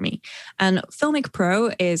happen for me. And FiLMiC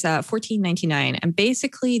Pro is $14.99. And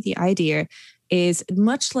basically the idea is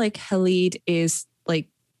much like Halide is like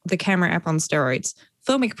the camera app on steroids.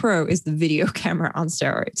 FiLMiC Pro is the video camera on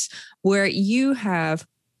steroids, where you have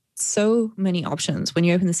so many options when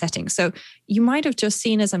you open the settings. So you might have just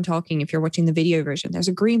seen as I'm talking, if you're watching the video version, there's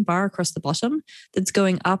a green bar across the bottom that's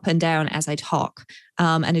going up and down as I talk.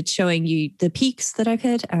 And it's showing you the peaks that I've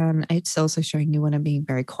hit. And it's also showing you when I'm being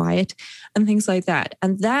very quiet and things like that.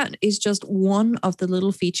 And that is just one of the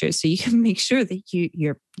little features. So you can make sure that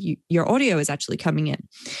your audio is actually coming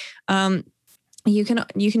in. You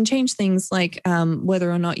can change things like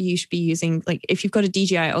whether or not you should be using, like if you've got a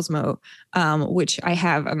DJI Osmo, which I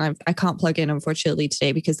have, and I can't plug in unfortunately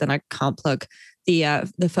today because then I can't plug the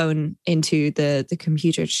phone into the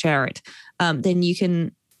computer to share it. Then you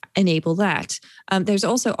can enable that. There's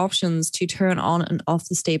also options to turn on and off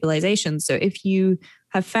the stabilization. So if you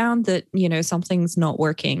have found that something's not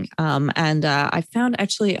working, and I found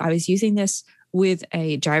actually I was using this with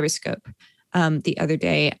a gyroscope the other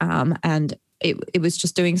day, and it was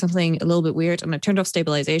just doing something a little bit weird, and I turned off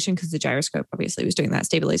stabilization because the gyroscope obviously was doing that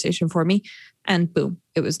stabilization for me, and boom,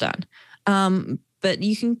 it was done. But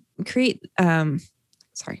you can create,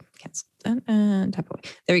 sorry, can't tap away.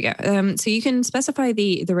 There we go. So you can specify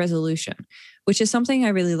the resolution, which is something I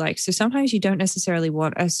really like. So sometimes you don't necessarily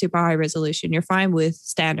want a super high resolution. You're fine with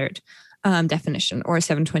standard definition or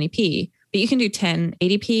 720p. But you can do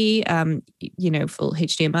 1080p, full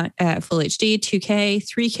HDMI, full HD, 2K,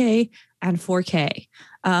 3K, and 4K.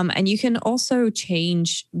 And you can also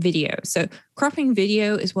change video. So cropping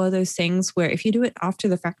video is one of those things where if you do it after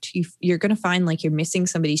the fact, you're going to find like you're missing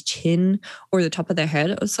somebody's chin or the top of their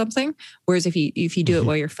head or something. Whereas if you do it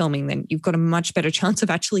while you're filming, then you've got a much better chance of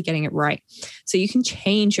actually getting it right. So you can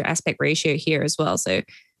change your aspect ratio here as well. So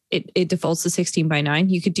it defaults to 16:9.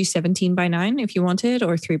 You could do 17:9 if you wanted,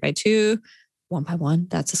 or 3:2, 1:1.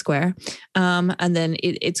 That's a square. And then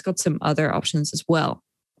it's got some other options as well.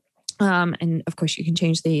 And of course, you can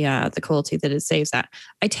change the quality that it saves at.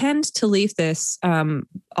 I tend to leave this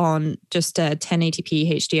on just a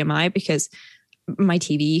 1080p HDMI because my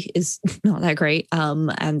TV is not that great.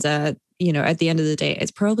 And at the end of the day,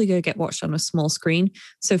 it's probably going to get watched on a small screen.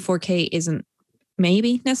 So 4K isn't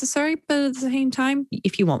maybe necessary, but at the same time,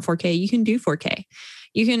 if you want 4K, you can do 4K.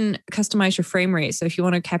 You can customize your frame rate. So if you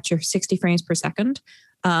want to capture 60 frames per second,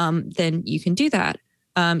 then you can do that.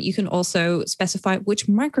 You can also specify which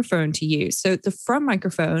microphone to use. So the front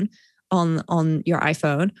microphone, on your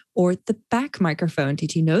iPhone, or the back microphone.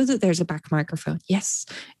 Did you know that there's a back microphone? Yes,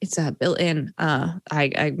 it's built in.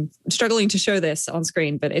 I'm struggling to show this on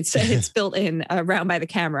screen, but it's built in around by the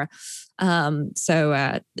camera.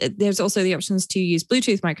 So there's also the options to use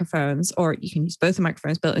Bluetooth microphones, or you can use both the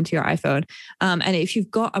microphones built into your iPhone. And if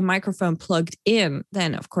you've got a microphone plugged in,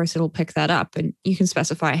 then of course it'll pick that up, and you can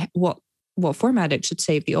specify what format it should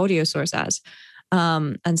save the audio source as,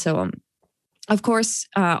 and so on. Of course,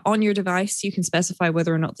 on your device, you can specify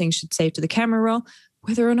whether or not things should save to the camera roll,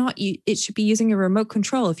 whether or not it should be using a remote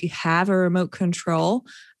control. If you have a remote control,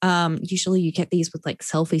 usually you get these with like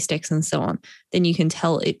selfie sticks and so on, then you can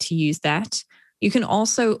tell it to use that. You can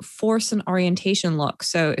also force an orientation lock.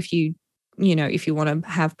 So if you want to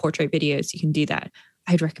have portrait videos, you can do that.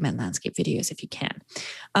 I'd recommend landscape videos if you can.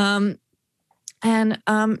 And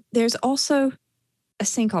there's also a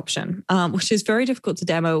sync option, which is very difficult to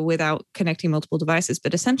demo without connecting multiple devices.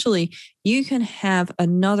 But essentially, you can have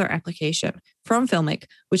another application from FiLMiC,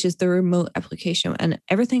 which is the remote application, and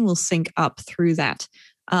everything will sync up through that.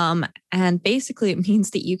 And basically, it means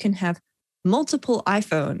that you can have multiple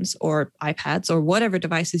iPhones or iPads or whatever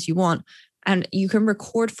devices you want, and you can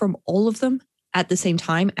record from all of them at the same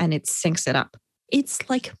time, and it syncs it up. It's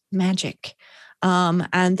like magic.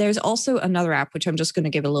 And there's also another app, which I'm just going to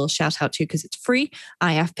give a little shout out to because it's free.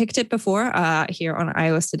 I have picked it before here on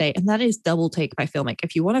iOS today, and that is Double Take by FiLMiC.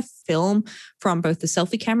 If you want to film from both the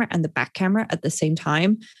selfie camera and the back camera at the same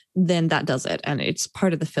time, then that does it. And it's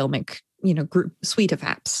part of the FiLMiC, group suite of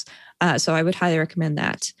apps. So I would highly recommend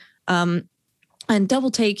that. And Double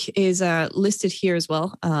Take is listed here as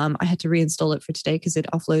well. I had to reinstall it for today because it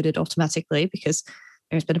offloaded automatically because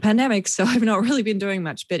there's been a pandemic, so I've not really been doing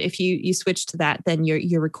much. But if you switch to that, then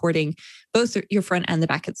you're recording both your front and the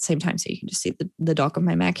back at the same time. So you can just see the dock of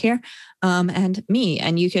my Mac here, and me,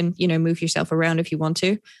 and you can move yourself around if you want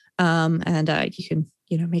to, and you can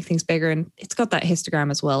make things bigger. And it's got that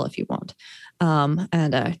histogram as well if you want.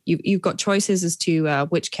 And you've got choices as to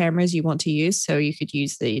which cameras you want to use. So you could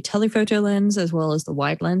use the telephoto lens as well as the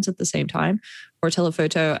wide lens at the same time, or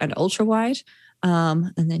telephoto and ultra wide.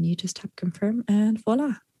 And then you just tap confirm and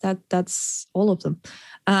voila, that's all of them.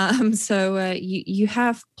 So you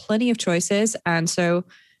have plenty of choices. And so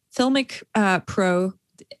FiLMiC Pro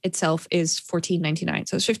itself is $14.99.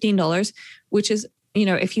 So it's $15, which is,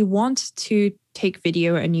 if you want to take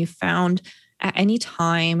video and you found at any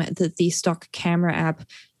time that the stock camera app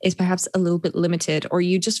is perhaps a little bit limited, or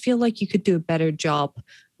you just feel like you could do a better job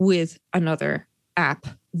with another app,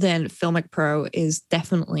 then FiLMiC Pro is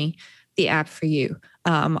definitely the app for you.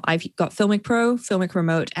 I've got FiLMiC Pro, FiLMiC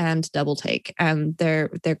Remote, and Double Take, and they're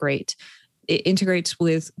great. It integrates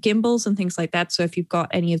with gimbals and things like that. So if you've got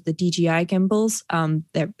any of the DJI gimbals,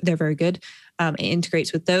 they're very good. It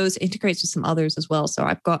integrates with those, integrates with some others as well. So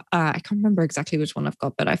I've got, I can't remember exactly which one I've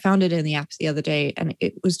got, but I found it in the apps the other day and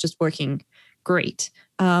it was just working great.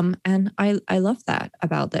 And I love that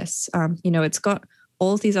about this. It's got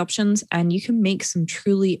all of these options and you can make some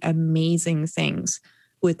truly amazing things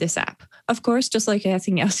with this app. Of course, just like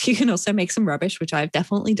anything else, you can also make some rubbish, which I've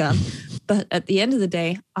definitely done. But at the end of the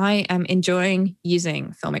day, I am enjoying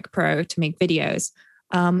using FiLMiC Pro to make videos.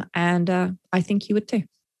 And I think you would too.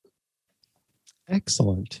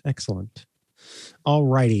 Excellent. All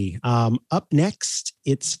righty. Up next,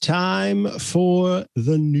 it's time for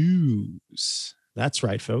the news. That's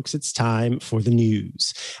right, folks. It's time for the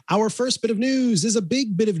news. Our first bit of news is a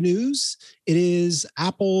big bit of news. It is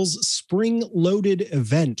Apple's spring-loaded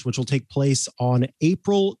event, which will take place on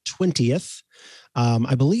April 20th.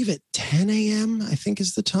 I believe at 10 a.m., I think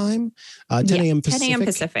is the time. 10 a.m. Pacific. 10 a.m.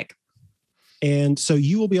 Pacific. And so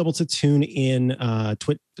you will be able to tune in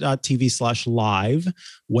twit.tv/live,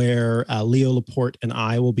 where Leo Laporte and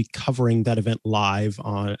I will be covering that event live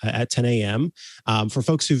at 10 a.m. For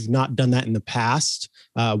folks who've not done that in the past,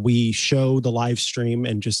 we show the live stream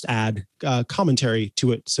and just add commentary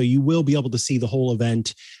to it. So you will be able to see the whole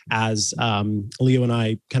event as Leo and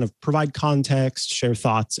I kind of provide context, share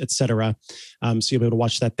thoughts, etc. So you'll be able to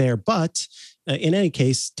watch that there. But in any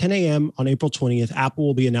case, 10 a.m. on April 20th, Apple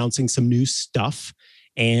will be announcing some new stuff.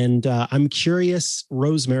 And I'm curious,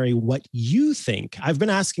 Rosemary, what you think. I've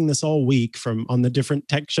been asking this all week on the different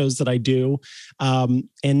tech shows that I do. And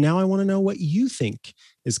now I want to know what you think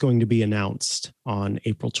is going to be announced on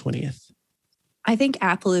April 20th. I think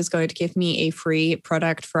Apple is going to give me a free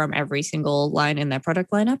product from every single line in their product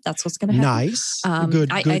lineup. That's what's going to happen. Nice. Good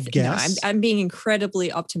guess. No, I'm being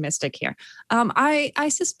incredibly optimistic here. I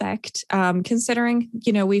suspect, considering,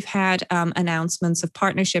 we've had announcements of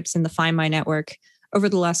partnerships in the Find My network over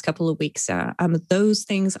the last couple of weeks. Those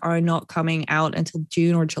things are not coming out until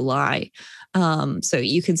June or July. So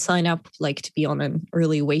you can sign up like to be on an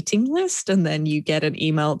early waiting list, and then you get an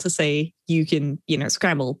email to say you can,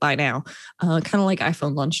 scramble by now. Kind of like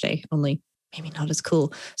iPhone launch day, only maybe not as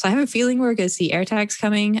cool. So I have a feeling we're going to see AirTags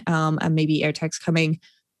coming, and maybe AirTags coming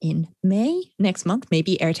in May next month,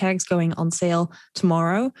 maybe AirTags going on sale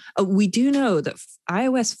tomorrow. We do know that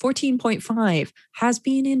iOS 14.5 has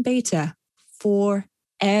been in beta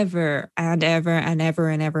forever and ever and ever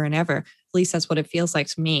and ever and ever. At least that's what it feels like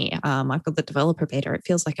to me. I've got the developer beta. It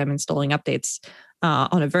feels like I'm installing updates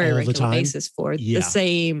on a very regular basis for the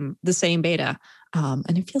same beta.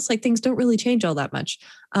 And it feels like things don't really change all that much.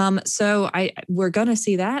 So we're going to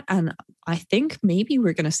see that. And I think maybe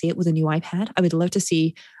we're going to see it with a new iPad. I would love to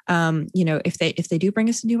see, if they do bring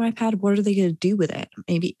us a new iPad, what are they going to do with it?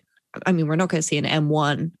 Maybe, we're not going to see an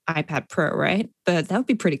M1 iPad Pro, right? But that would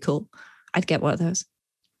be pretty cool. I'd get one of those.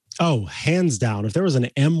 Oh, hands down. If there was an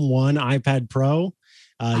M1 iPad Pro,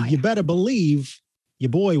 you better believe your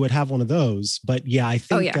boy would have one of those. But yeah, I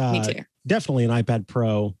think me too. Definitely an iPad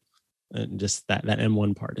Pro. And just that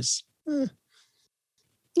M1 part is.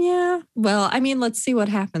 Yeah. Well, let's see what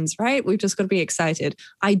happens, right? We've just got to be excited.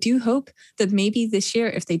 I do hope that maybe this year,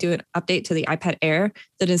 if they do an update to the iPad Air,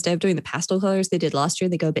 that instead of doing the pastel colors they did last year,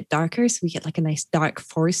 they go a bit darker. So we get like a nice dark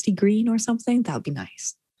foresty green or something. That would be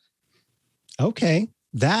nice. Okay.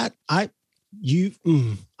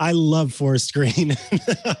 I love forest green.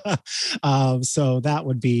 So that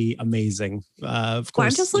would be amazing. Of course. Well,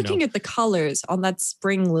 I'm just looking at the colors on that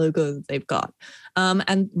spring logo that they've got.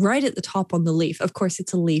 And right at the top on the leaf, of course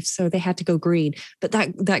it's a leaf, so they had to go green. But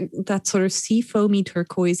that sort of sea foamy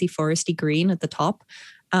turquoisey foresty green at the top,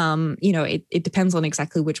 it depends on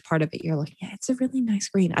exactly which part of it you're looking at. It's a really nice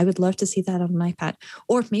green. I would love to see that on an iPad,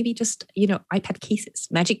 or maybe just, iPad cases,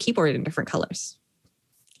 Magic Keyboard in different colors.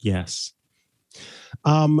 Yes.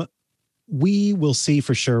 We will see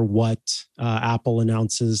for sure what Apple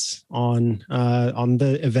announces on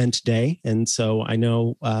the event day, and so I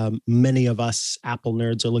know many of us Apple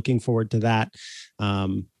nerds are looking forward to that.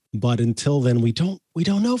 But until then, we don't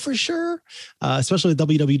know for sure. Especially with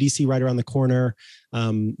WWDC right around the corner,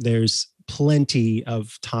 there's plenty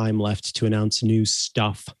of time left to announce new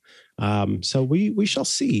stuff. So we shall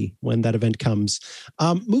see when that event comes.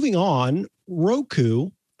 Moving on, Roku.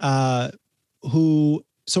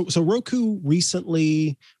 So Roku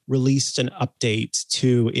recently released an update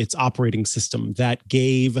to its operating system that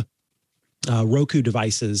gave Roku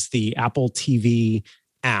devices the Apple TV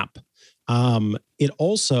app. It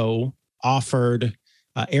also offered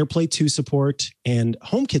AirPlay 2 support and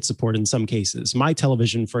HomeKit support in some cases. My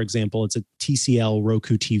television, for example, it's a TCL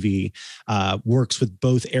Roku TV, works with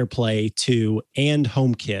both AirPlay 2 and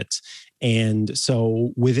HomeKit. And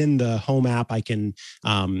so within the Home app, I can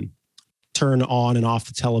turn on and off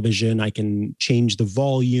the television. I can change the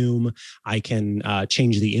volume. I can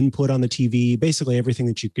change the input on the TV. Basically, everything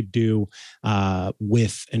that you could do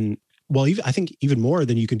with I think even more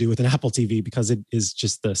than you can do with an Apple TV, because it is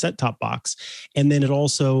just the set-top box. And then it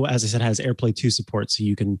also, as I said, has AirPlay 2 support, so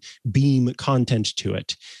you can beam content to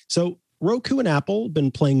it. So Roku and Apple have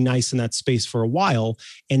been playing nice in that space for a while,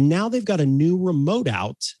 and now they've got a new remote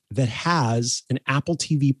out that has an Apple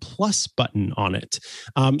TV Plus button on it.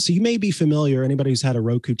 So you may be familiar, anybody who's had a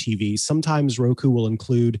Roku TV, sometimes Roku will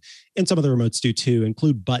include, and some of the remotes do too,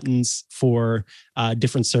 include buttons for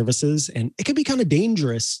different services. And it can be kind of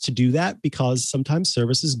dangerous to do that because sometimes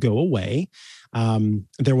services go away.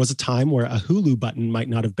 There was a time where a Hulu button might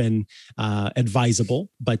not have been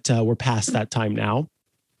advisable, but we're past that time now.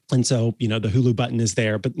 And so, the Hulu button is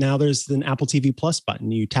there, but now there's an Apple TV Plus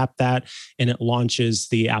button. You tap that and it launches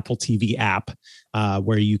the Apple TV app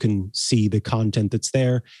where you can see the content that's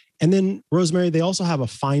there. And then, Rosemary, they also have a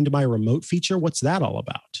Find My Remote feature. What's that all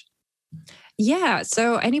about? Yeah.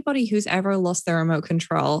 So anybody who's ever lost their remote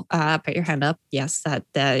control, put your hand up. Yes, that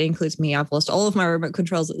includes me. I've lost all of my remote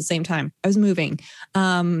controls at the same time. I was moving.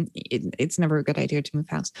 It's never a good idea to move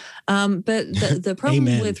house. But the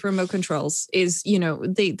problem with remote controls is,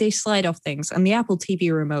 they slide off things. And the Apple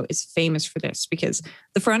TV remote is famous for this because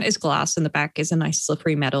the front is glass and the back is a nice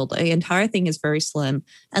slippery metal. The entire thing is very slim.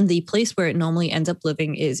 And the place where it normally ends up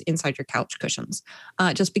living is inside your couch cushions,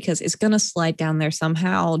 just because it's going to slide down there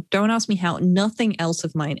somehow. Don't ask me how. Nothing else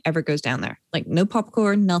of mine ever goes down there. Like no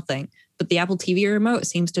popcorn, nothing. But the Apple TV remote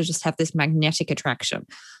seems to just have this magnetic attraction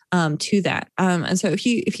to that. And so if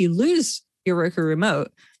you lose your Roku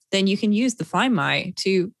remote, then you can use the Find My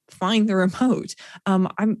to find the remote.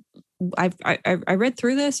 I read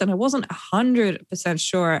through this and I wasn't 100%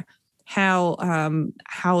 sure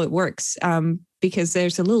how it works. Because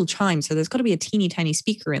there's a little chime, so there's got to be a teeny tiny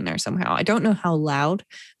speaker in there somehow. I don't know how loud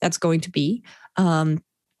that's going to be. So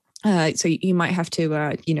you might have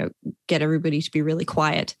to, get everybody to be really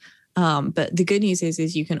quiet. But the good news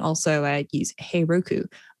is you can also use Hey Roku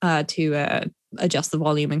to adjust the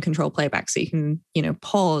volume and control playback. So you can,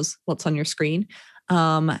 pause what's on your screen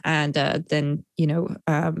and then,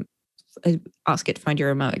 ask it to find your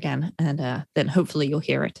remote again, and then hopefully you'll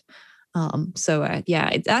hear it.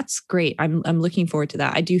 That's great. I'm looking forward to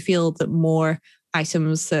that. I do feel that more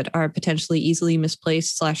items that are potentially easily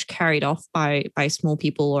misplaced / carried off by small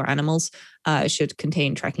people or animals should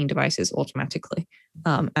contain tracking devices automatically.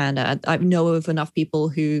 I know of enough people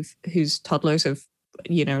whose toddlers have,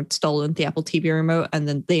 stolen the Apple TV remote and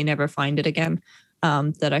then they never find it again.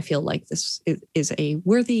 That I feel like this is a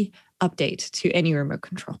worthy update to any remote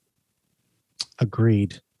control.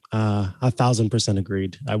 Agreed. 1,000%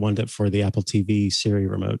 agreed. I want it for the Apple TV Siri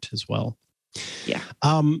remote as well. Yeah.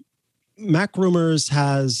 Mac Rumors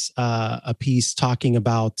has a piece talking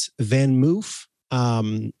about VanMoof,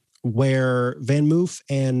 where VanMoof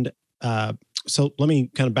and so let me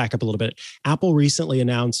kind of back up a little bit. Apple recently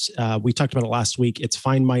announced, we talked about it last week, its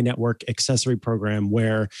Find My Network accessory program,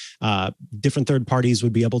 where different third parties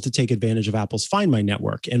would be able to take advantage of Apple's Find My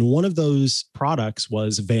Network. And one of those products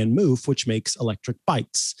was VanMoof, which makes electric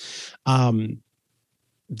bikes.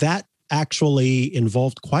 That actually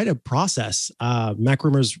involved quite a process. Mac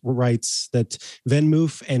Rumors writes that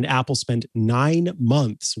VanMoof and Apple spent 9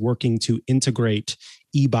 months working to integrate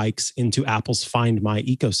e-bikes into Apple's Find My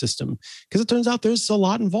ecosystem, because it turns out there's a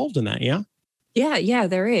lot involved in that. Yeah. Yeah,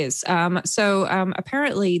 there is.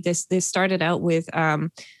 Apparently this started out with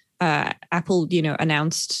Apple,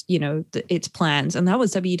 announced, its plans, and that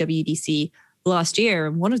was WWDC last year.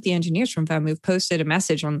 And one of the engineers from VanMoof posted a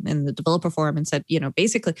message in the developer forum and said,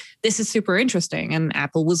 basically, this is super interesting. And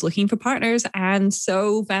Apple was looking for partners. And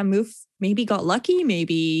so VanMoof maybe got lucky.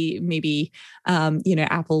 Maybe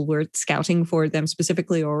Apple were scouting for them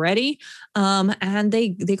specifically already. And they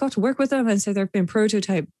got to work with them. And so there have been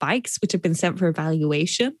prototype bikes, which have been sent for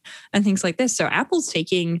evaluation and things like this. So Apple's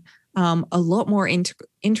taking a lot more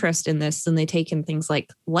interest in this than they take in things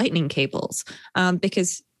like lightning cables,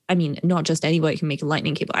 because not just anybody can make a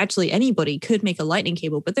lightning cable. Actually, anybody could make a lightning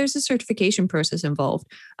cable, but there's a certification process involved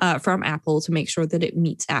from Apple to make sure that it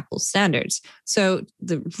meets Apple standards. So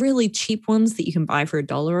the really cheap ones that you can buy for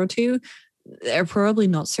 $1 or $2, they're probably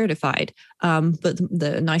not certified. But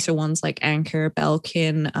the nicer ones like Anker,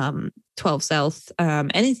 Belkin, 12 South,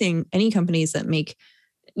 any companies that make,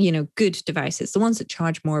 good devices, the ones that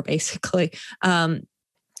charge more basically,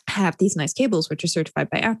 have these nice cables, which are certified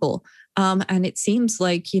by Apple. And it seems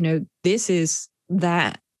like, this is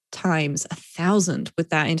that times 1,000 with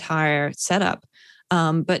that entire setup.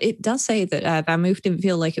 But it does say that VanMoof didn't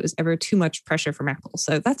feel like it was ever too much pressure from Apple.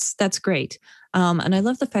 So that's great. And I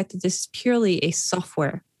love the fact that this is purely a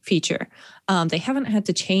software feature. They haven't had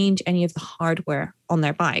to change any of the hardware on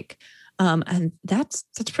their bike. And that's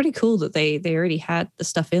pretty cool that they already had the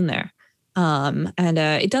stuff in there.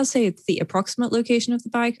 It does say it's the approximate location of the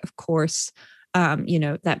bike. Of course,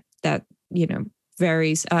 that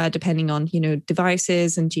varies depending on,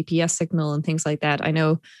 devices and GPS signal and things like that. I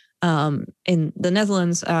know in the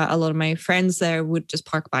Netherlands, a lot of my friends there would just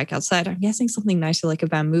park a bike outside. I'm guessing something nicer like a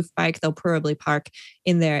VanMoof bike, they'll probably park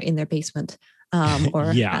in their basement.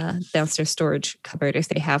 Or downstairs storage cupboard if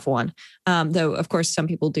they have one. Though, of course, some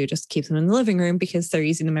people do just keep them in the living room because they're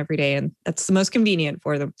using them every day and that's the most convenient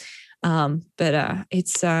for them.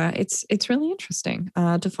 It's really interesting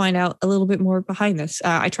to find out a little bit more behind this.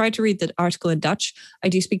 I tried to read the article in Dutch. I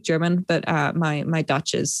do speak German, but my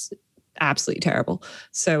Dutch is absolutely terrible.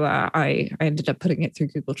 So I ended up putting it through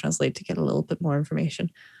Google Translate to get a little bit more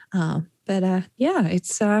information.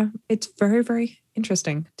 It's very, very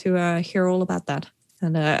interesting to hear all about that,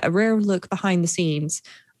 and a rare look behind the scenes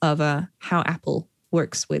of how Apple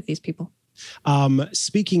works with these people.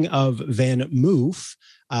 Speaking of VanMoof,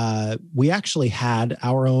 we actually had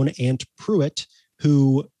our own Aunt Pruitt,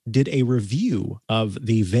 who did a review of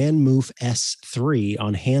the VanMoof S3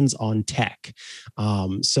 on Hands On Tech.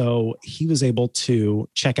 So he was able to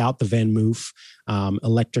check out the VanMoof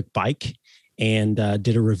electric bike and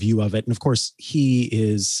did a review of it. And of course, he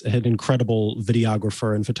is an incredible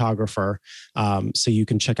videographer and photographer. So you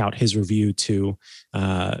can check out his review to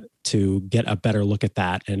get a better look at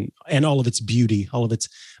that and all of its beauty, all of its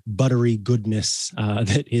buttery goodness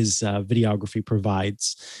that his videography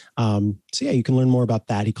provides. You can learn more about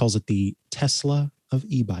that. He calls it the Tesla of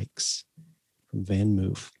e-bikes from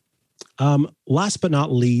VanMoof. Last but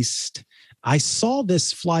not least, I saw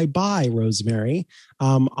this fly by, Rosemary.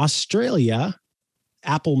 Australia,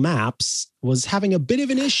 Apple Maps was having a bit of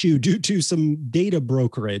an issue due to some data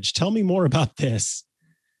brokerage. Tell me more about this.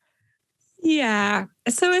 Yeah.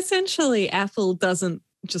 So essentially, Apple doesn't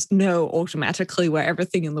just know automatically where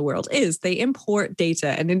everything in the world is. They import data,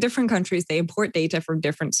 and in different countries, they import data from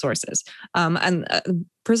different sources. And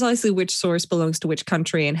precisely which source belongs to which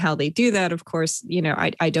country and how they do that, of course,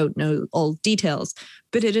 I don't know all details.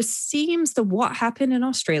 But it seems that what happened in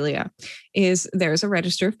Australia is there's a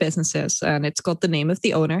register of businesses, and it's got the name of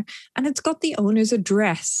the owner, and it's got the owner's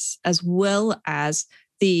address as well as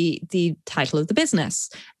the title of the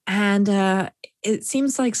business. And it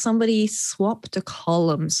seems like somebody swapped a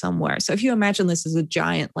column somewhere. So if you imagine this as a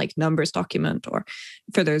giant numbers document, or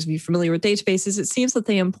for those of you familiar with databases, it seems that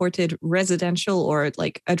they imported residential or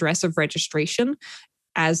address of registration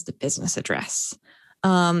as the business address.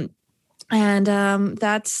 That's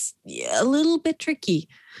a little bit tricky.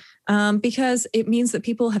 Because it means that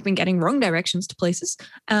people have been getting wrong directions to places.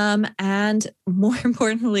 And more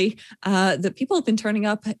importantly, that people have been turning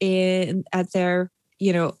up at their,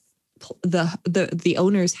 the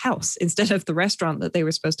owner's house instead of the restaurant that they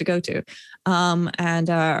were supposed to go to. And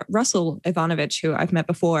Russell Ivanovich, who I've met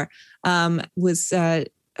before, was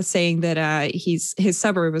saying that his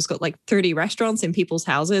suburb has got 30 restaurants in people's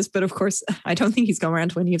houses. But of course, I don't think he's gone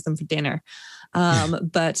around to any of them for dinner.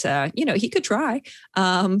 But he could try.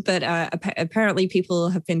 But apparently people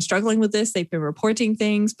have been struggling with this. They've been reporting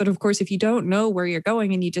things. But of course, if you don't know where you're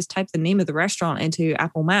going and you just type the name of the restaurant into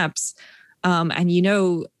Apple Maps, and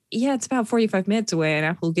it's about 45 minutes away, and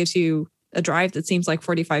Apple gives you a drive that seems like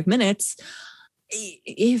 45 minutes,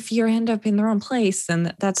 if you end up in the wrong place,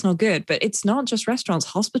 then that's not good. But it's not just restaurants,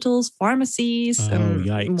 hospitals, pharmacies, and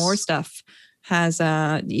more stuff has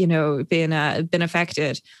been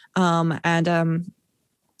affected. So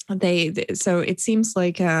it seems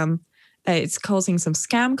like it's causing some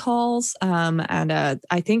scam calls.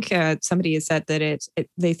 I think somebody has said that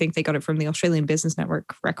they think they got it from the Australian Business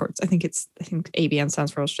Network records. I think ABN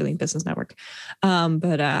stands for Australian Business Network.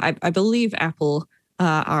 But I believe Apple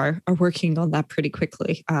are working on that pretty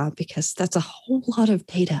quickly, because that's a whole lot of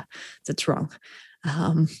data that's wrong.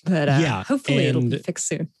 Hopefully it'll be fixed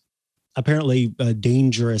soon. Apparently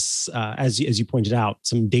dangerous, as you pointed out,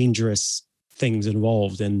 some dangerous things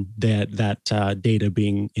involved in that data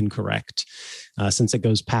being incorrect, since it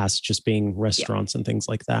goes past just being restaurants and things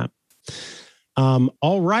like that.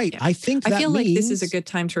 All right. Yeah. I feel like this is a good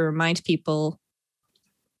time to remind people.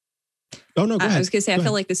 Oh no! Go ahead. I was going to say, I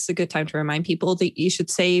feel like this is a good time to remind people that you should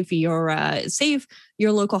save your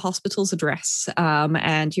local hospital's address,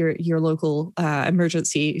 and your local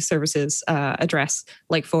emergency services address,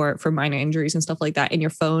 for minor injuries and stuff like that, in your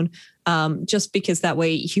phone, just because that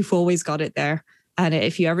way you've always got it there. And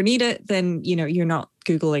if you ever need it, then you're not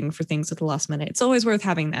Googling for things at the last minute. It's always worth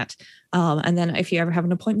having that. And then if you ever have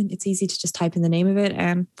an appointment, it's easy to just type in the name of it,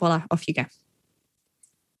 and voila, off you go.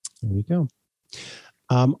 There you go.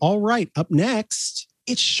 All right. Up next,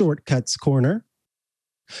 it's Shortcuts Corner.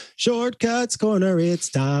 Shortcuts Corner. It's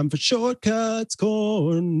time for Shortcuts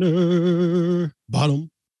Corner.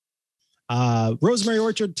 Bottom. Rosemary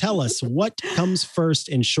Orchard, tell us what comes first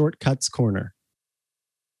in Shortcuts Corner.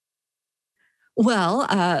 Well,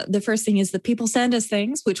 the first thing is that people send us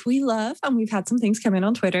things, which we love. And we've had some things come in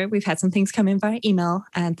on Twitter. We've had some things come in via email,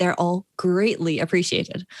 and they're all greatly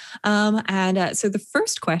appreciated. So the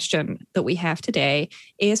first question that we have today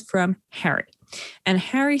is from Harry. And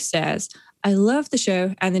Harry says, I love the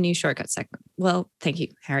show and the new shortcut segment. Well, thank you,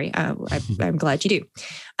 Harry. I'm glad you do.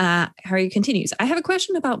 Harry continues, I have a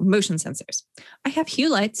question about motion sensors. I have Hue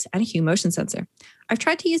lights and a Hue motion sensor. I've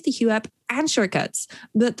tried to use the Hue app and shortcuts,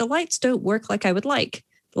 but the lights don't work like I would like.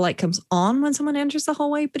 The light comes on when someone enters the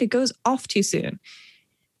hallway, but it goes off too soon.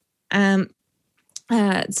 So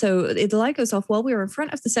the light goes off while we are in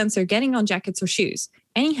front of the sensor getting on jackets or shoes.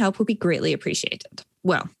 Any help would be greatly appreciated.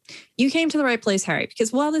 Well, you came to the right place, Harry,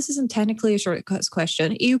 because while this isn't technically a shortcuts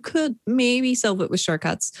question, you could maybe solve it with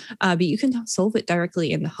shortcuts, but you can solve it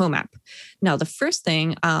directly in the Home app. Now, the first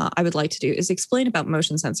thing I would like to do is explain about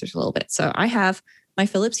motion sensors a little bit. So I have my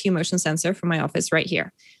Philips Hue motion sensor from my office right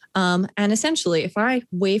here. And essentially, if I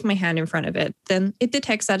wave my hand in front of it, then it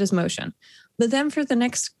detects that as motion. But then for the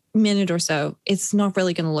next minute or so, it's not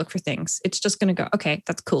really going to look for things. It's just going to go, okay,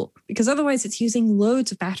 that's cool. Because otherwise it's using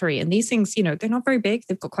loads of battery. And these things, they're not very big.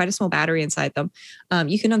 They've got quite a small battery inside them.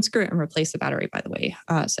 You can unscrew it and replace the battery, by the way.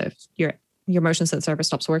 So if your motion sensor ever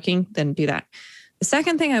stops working, then do that. The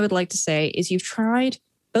second thing I would like to say is you've tried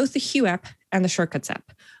both the Hue app and the Shortcuts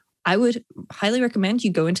app. I would highly recommend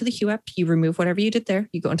you go into the Hue app, you remove whatever you did there.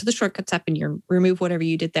 You go into the Shortcuts app and you remove whatever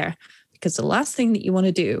you did there. because the last thing that you want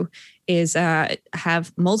to do is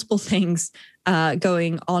have multiple things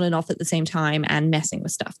going on and off at the same time and messing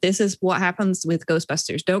with stuff. This is what happens with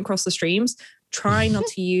Ghostbusters. Don't cross the streams. Try not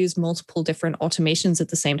to use multiple different automations at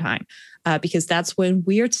the same time, because that's when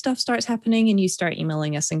weird stuff starts happening and you start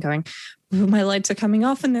emailing us and going, my lights are coming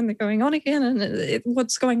off and then they're going on again. And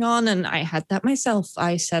what's going on? And I had that myself.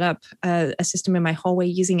 I set up a system in my hallway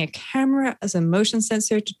using a camera as a motion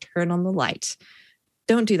sensor to turn on the light.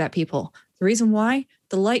 Don't do that, people. The reason why,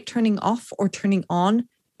 the light turning off or turning on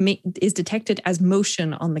is detected as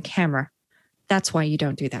motion on the camera. That's why you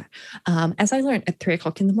don't do that. As I learned at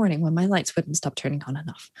 3:00 in the morning when my lights wouldn't stop turning on and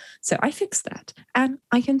off. So I fixed that, and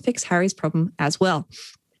I can fix Harry's problem as well.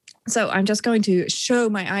 So I'm just going to show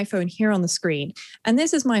my iPhone here on the screen. And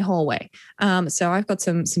this is my hallway. So I've got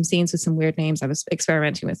some scenes with some weird names. I was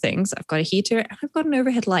experimenting with things. I've got a heater and I've got an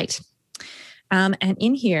overhead light. And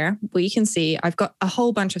in here, what you can see, I've got a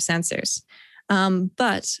whole bunch of sensors.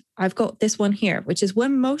 But I've got this one here, which is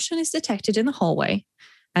when motion is detected in the hallway.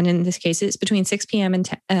 And in this case, it's between 6 a.m. and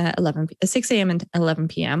 11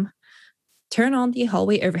 p.m. Turn on the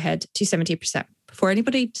hallway overhead to 70%. Before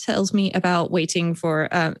anybody tells me about waiting for,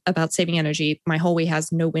 about saving energy, my hallway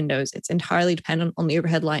has no windows. It's entirely dependent on the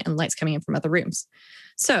overhead light and lights coming in from other rooms.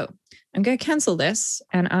 So I'm going to cancel this,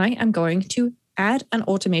 and I am going to add an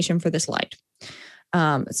automation for this light.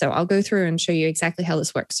 So I'll go through and show you exactly how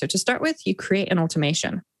this works. So to start with, you create an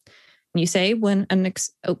automation. And you say when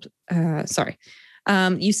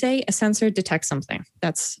you say a sensor detects something.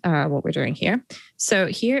 That's what we're doing here. So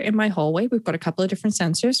here in my hallway, we've got a couple of different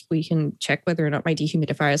sensors. We can check whether or not my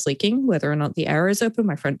dehumidifier is leaking, whether or not the air is open,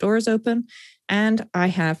 my front door is open, and I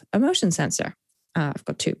have a motion sensor. I've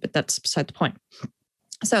got two, but that's beside the point.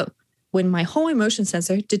 So when my hallway motion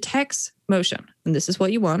sensor detects motion, and this is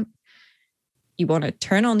what you want to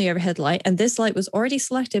turn on the overhead light. And this light was already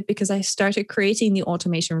selected because I started creating the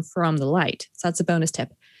automation from the light. So that's a bonus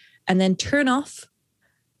tip. And then turn off.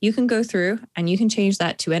 You can go through and you can change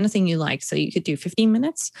that to anything you like. So you could do 15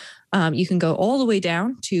 minutes. You can go all the way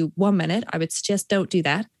down to 1 minute. I would suggest don't do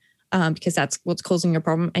that because that's what's causing your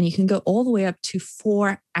problem. And you can go all the way up to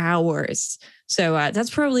 4 hours. So that's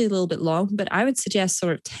probably a little bit long, but I would suggest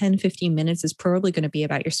sort of 10, 15 minutes is probably going to be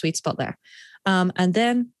about your sweet spot there. And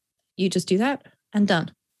then you just do that and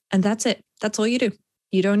done. And that's it. That's all you do.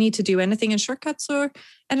 You don't need to do anything in Shortcuts or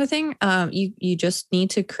anything. You just need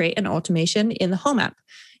to create an automation in the Home app.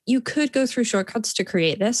 You could go through Shortcuts to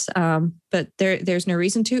create this, but there's no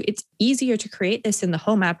reason to. It's easier to create this in the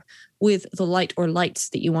Home app with the light or lights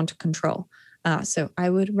that you want to control. So I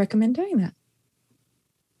would recommend doing that.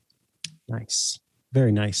 Nice.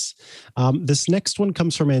 Very nice. This next one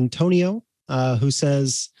comes from Antonio, who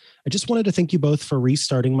says, I just wanted to thank you both for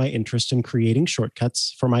restarting my interest in creating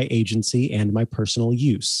shortcuts for my agency and my personal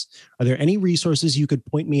use. Are there any resources you could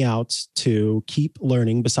point me out to keep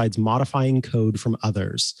learning besides modifying code from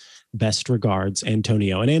others? Best regards,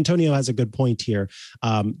 Antonio. And Antonio has a good point here.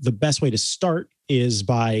 The best way to start is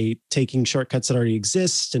by taking shortcuts that already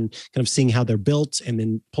exist and kind of seeing how they're built and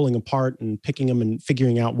then pulling apart and picking them and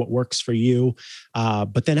figuring out what works for you.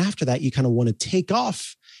 But then after that, you kind of want to take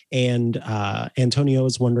off. And Antonio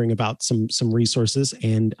is wondering about some resources.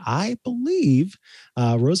 And I believe,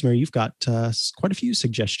 Rosemary, you've got quite a few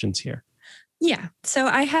suggestions here. Yeah, so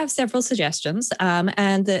I have several suggestions.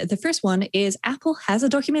 And the first one is Apple has a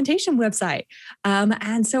documentation website.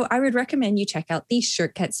 And so I would recommend you check out the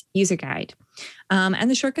Shortcuts user guide. And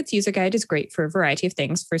the Shortcuts user guide is great for a variety of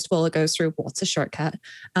things. First of all, it goes through what's a shortcut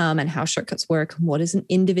and how shortcuts work, what is an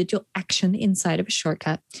individual action inside of a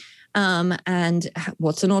shortcut. And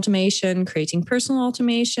what's an automation, creating personal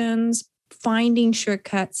automations, finding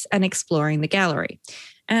shortcuts, and exploring the gallery.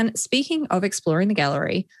 And speaking of exploring the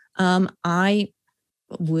gallery, I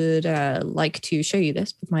would like to show you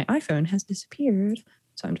this, but my iPhone has disappeared.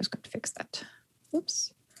 So I'm just going to fix that.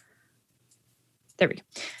 Oops. There we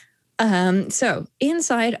go. So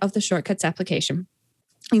inside of the Shortcuts application,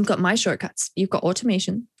 you've got My Shortcuts, you've got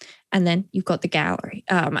automation, and then you've got the gallery.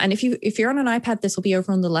 And if you're on an iPad, this will be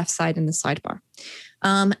over on the left side in the sidebar.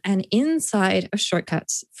 And inside of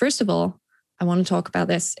Shortcuts, first of all, I want to talk about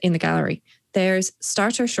this in the gallery. There's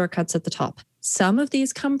starter shortcuts at the top. Some of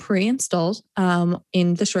these come pre-installed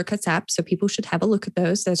in the Shortcuts app, so people should have a look at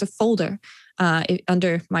those. There's a folder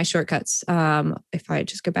under My Shortcuts. If I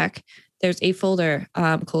just go back, there's a folder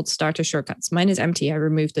called Starter Shortcuts. Mine is empty. I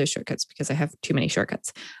removed those shortcuts because I have too many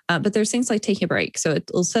shortcuts. But there's things like taking a break. So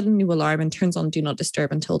it'll set a new alarm and turns on Do Not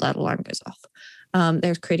Disturb until that alarm goes off.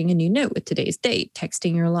 There's creating a new note with today's date,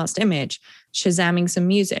 texting your last image, Shazamming some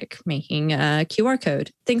music, making a QR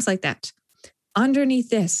code, things like that. Underneath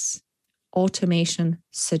this, automation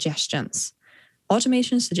suggestions.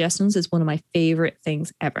 Automation suggestions is one of my favorite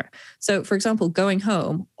things ever. So, for example, going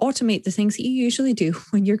home, automate the things that you usually do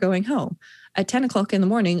when you're going home. At 10 o'clock in the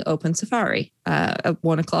morning, open Safari. At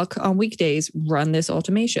 1 o'clock on weekdays, run this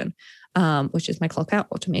automation, which is my clock out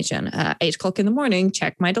automation. 8 o'clock in the morning,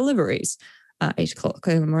 check my deliveries. 8 o'clock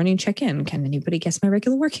in the morning, check in. Can anybody guess my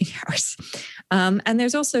regular working hours? And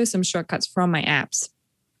there's also some shortcuts from my apps,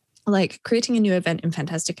 like creating a new event in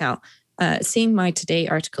Fantastical, seeing my today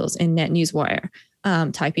articles in NetNewsWire,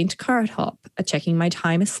 typing to Card Hop, checking my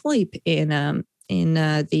time asleep in the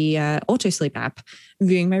AutoSleep app,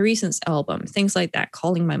 viewing my recents album, things like that,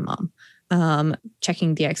 calling my mom,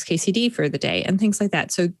 checking the XKCD for the day, and things like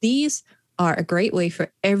that. So these are a great way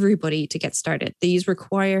for everybody to get started. These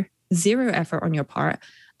require zero effort on your part.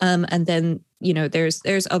 And then,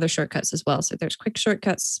 there's other shortcuts as well. So there's quick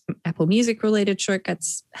shortcuts, Apple Music related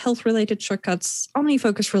shortcuts, health related shortcuts,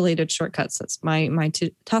 OmniFocus related shortcuts. That's my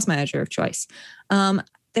task manager of choice.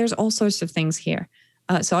 There's all sorts of things here.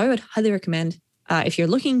 So I would highly recommend, if you're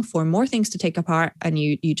looking for more things to take apart and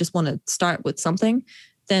you just want to start with something,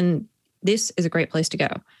 then this is a great place to go.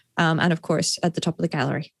 And of course, at the top of the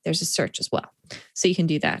gallery, there's a search as well. So you can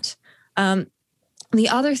do that. The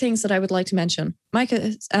other things that I would like to mention,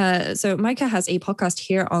 Mikah has a podcast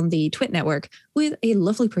here on the TWiT network with a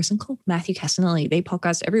lovely person called Matthew Castanelli. They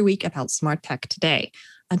podcast every week about smart tech today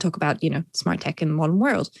and talk about, smart tech in the modern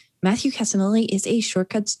world. Matthew Castanelli is a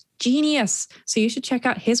shortcuts genius. So you should check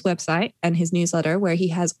out his website and his newsletter, where he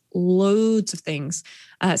has loads of things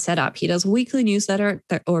set up. He does a weekly newsletter,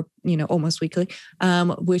 or almost weekly,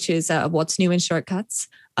 which is what's new in shortcuts,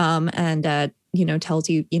 and tells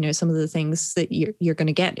you, some of the things that you're going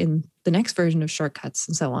to get in the next version of shortcuts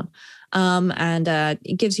and so on. And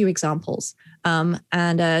it gives you examples.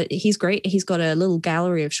 And he's great. He's got a little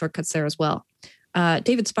gallery of shortcuts there as well.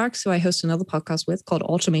 David Sparks, who I host another podcast with called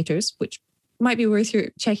Automators, which might be worth your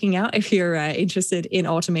checking out if you're interested in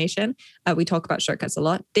automation. We talk about shortcuts a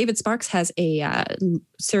lot. David Sparks has a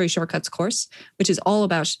Siri Shortcuts course, which is all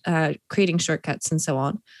about creating shortcuts and so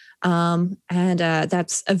on. And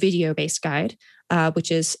that's a video-based guide,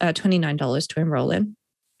 which is $29 to enroll in.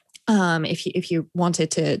 If you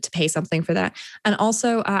wanted to pay something for that. And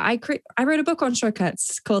also, I wrote a book on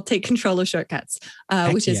shortcuts called Take Control of Shortcuts,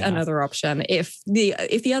 which is another option. If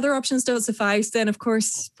the other options don't suffice, then of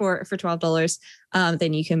course for $12,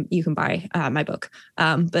 then you can buy my book.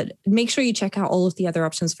 But make sure you check out all of the other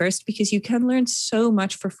options first, because you can learn so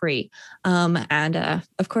much for free. And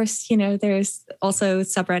of course, there's also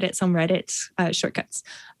subreddit, some Reddit shortcuts,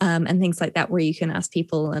 and things like that, where you can ask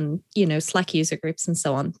people, and Slack user groups and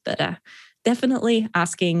so on. But definitely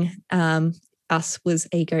asking us was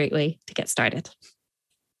a great way to get started.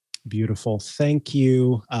 Beautiful. Thank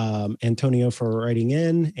you, Antonio, for writing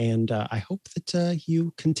in. And I hope that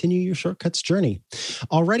you continue your shortcuts journey.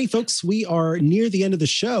 Alrighty, folks, we are near the end of the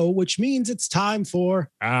show, which means it's time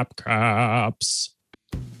for App Caps.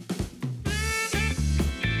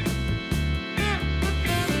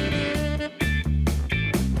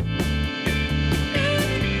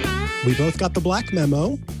 We both got the black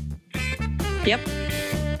memo. Yep.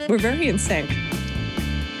 We're very in sync.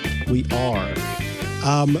 We are.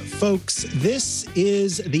 Folks, this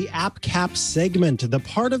is the App Cap segment, the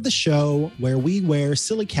part of the show where we wear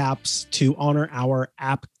silly caps to honor our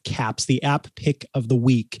app caps, the app pick of the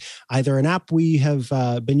week. Either an app we have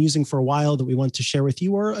been using for a while that we want to share with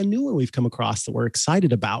you, or a new one we've come across that we're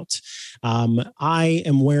excited about. I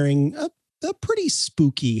am wearing a pretty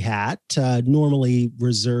spooky hat, normally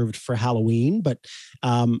reserved for Halloween, but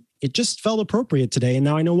it just felt appropriate today. And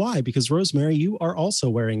now I know why, because Rosemary, you are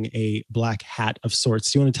also wearing a black hat of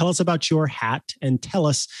sorts. Do you want to tell us about your hat and tell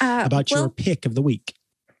us about your pick of the week?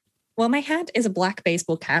 Well, my hat is a black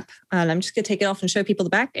baseball cap, and I'm just going to take it off and show people the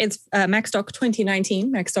back. It's MacStock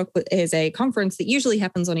 2019. MacStock is a conference that usually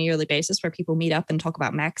happens on a yearly basis where people meet up and talk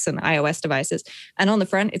about Macs and iOS devices. And on the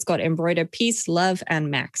front, it's got embroidered peace, love, and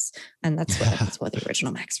Macs. And that's what the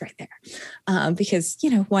original Macs right there. Because,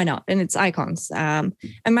 why not? And it's icons. And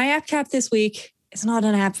my app cap this week is not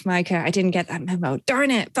an app for Mikah. I didn't get that memo. Darn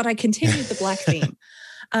it. But I continued the black theme.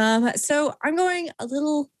 So I'm going a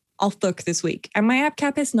little off book this week. And my app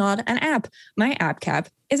cap is not an app. My app cap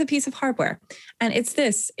is a piece of hardware. And it's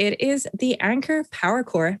this. It is the Anker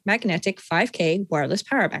PowerCore Magnetic 5K wireless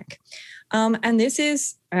power bank. And this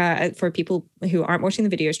is, for people who aren't watching the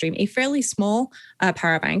video stream, a fairly small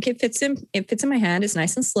power bank. It fits in my hand. It's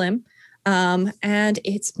nice and slim. And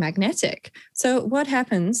it's magnetic. So what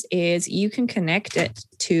happens is you can connect it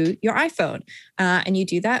to your iPhone. And you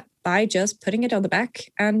do that by just putting it on the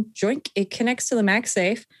back and joink. It connects to the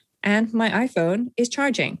MagSafe. and my iPhone is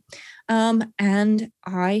charging. And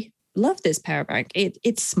I love this power bank.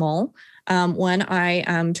 It's small. When I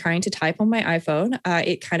am trying to type on my iPhone,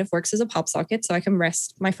 it kind of works as a pop socket, so I can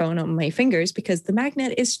rest my phone on my fingers because the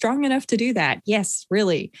magnet is strong enough to do that. Yes,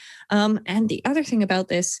 really. And the other thing about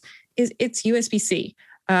this is it's USB-C.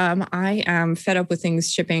 I am fed up with things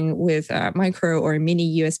shipping with micro or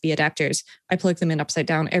mini USB adapters. I plug them in upside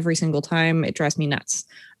down every single time. It drives me nuts.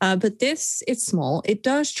 But this, it's small. It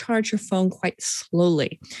does charge your phone quite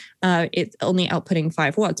slowly. It's only outputting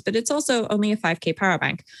 5 watts, but it's also only a 5K power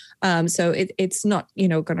bank. So it's not,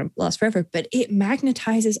 going to last forever, but it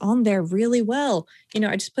magnetizes on there really well.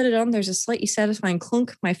 I just put it on. There's a slightly satisfying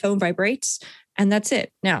clunk. My phone vibrates, and that's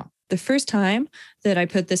it. Now, the first time that I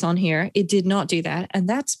put this on here, it did not do that. And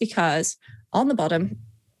that's because on the bottom,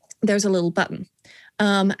 there's a little button.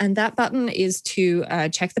 And that button is to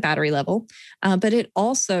check the battery level, but it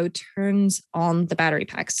also turns on the battery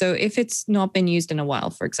pack. So if it's not been used in a while,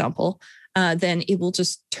 for example, then it will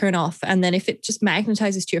just turn off. And then if it just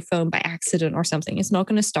magnetizes to your phone by accident or something, it's not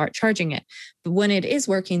going to start charging it. But when it is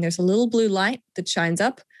working, there's a little blue light that shines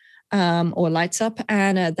up. Or lights up,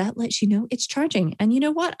 and that lets you know it's charging. And you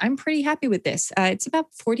know what? I'm pretty happy with this. It's about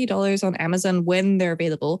 $40 on Amazon when they're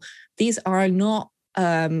available. These are not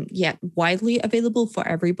yet widely available for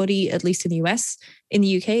everybody, at least in the US. In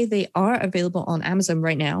the UK, they are available on Amazon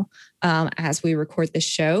right now as we record this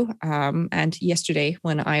show, and yesterday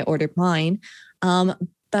when I ordered mine.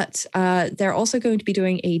 But they're also going to be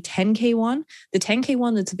doing a 10K one. The 10K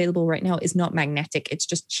one that's available right now is not magnetic. It's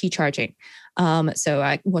just Qi charging.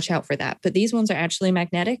 So watch out for that. But these ones are actually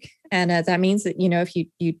magnetic. And that means that, if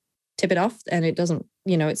you tip it off and it doesn't,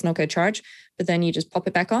 it's not going to charge, but then you just pop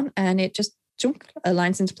it back on and it just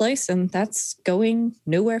aligns into place. And that's going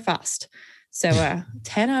nowhere fast. So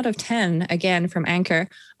 10 out of 10, again, from Anker.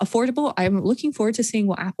 Affordable. I'm looking forward to seeing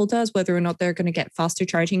what Apple does, whether or not they're going to get faster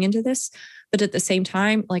charging into this. But at the same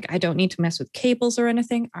time, I don't need to mess with cables or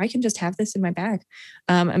anything. I can just have this in my bag.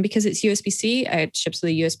 And because it's USB-C, it ships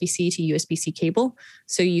with a USB-C to USB-C cable.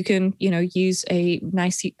 So you can, use a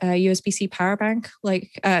nice USB-C power bank,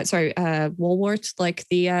 wall wart, like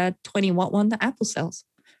the 20-watt one that Apple sells.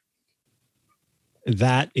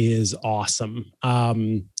 That is awesome.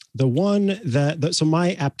 The one so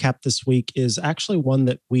my app cap this week is actually one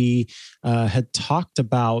that we had talked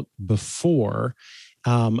about before,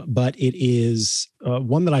 but it is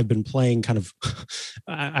one that I've been playing kind of,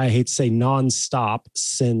 I hate to say nonstop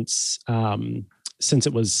since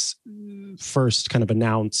it was first kind of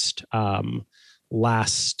announced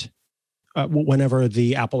whenever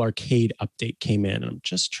the Apple Arcade update came in. I'm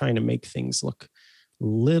just trying to make things look a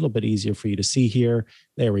little bit easier for you to see here.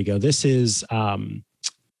 There we go. This is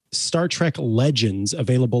Star Trek Legends,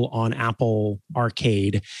 available on Apple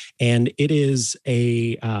Arcade, and it is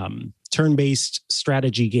a turn-based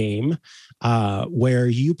strategy game where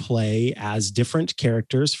you play as different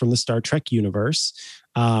characters from the Star Trek universe.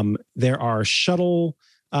 There are shuttle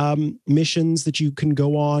missions that you can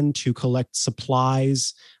go on to collect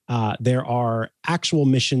supplies. There are actual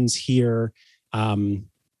missions here.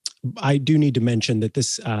 I do need to mention that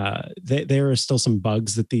there are still some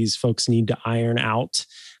bugs that these folks need to iron out.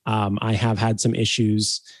 I have had some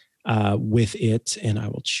issues with it, and I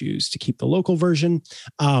will choose to keep the local version.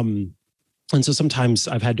 And so sometimes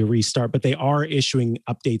I've had to restart, but they are issuing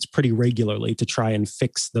updates pretty regularly to try and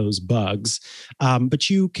fix those bugs.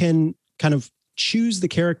 But you can kind of choose the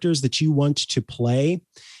characters that you want to play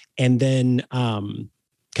and then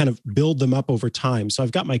kind of build them up over time. So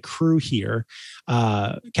I've got my crew here.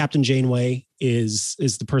 Captain Janeway is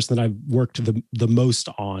the person that I've worked the most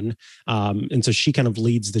on. And so she kind of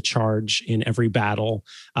leads the charge in every battle.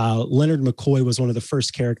 Leonard McCoy was one of the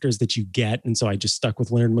first characters that you get. And so I just stuck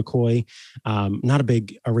with Leonard McCoy. Not a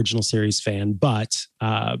big original series fan, but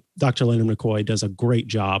Dr. Leonard McCoy does a great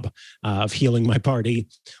job of healing my party.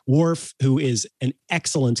 Worf, who is an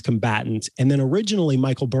excellent combatant. And then originally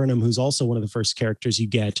Michael Burnham, who's also one of the first characters you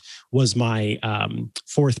get, was my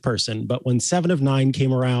fourth person. But when 7 of 9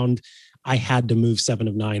 came around, I had to move 7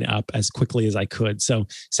 of 9 up as quickly as I could. So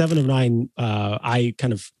 7 of 9, I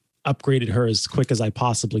kind of upgraded her as quick as I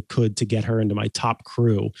possibly could to get her into my top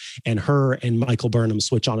crew. And her and Michael Burnham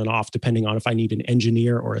switch on and off depending on if I need an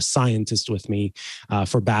engineer or a scientist with me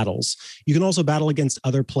for battles. You can also battle against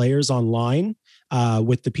other players online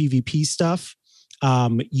with the PvP stuff.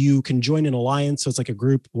 You can join an alliance. So it's like a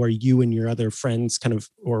group where you and your other friends kind of,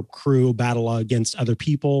 or crew, battle against other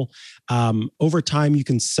people. Over time, you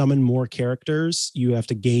can summon more characters. You have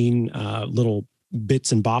to gain little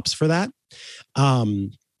bits and bops for that.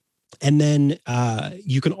 And then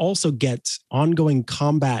you can also get ongoing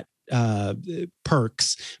combat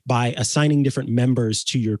perks by assigning different members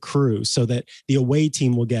to your crew, so that the away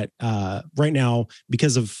team will get right now,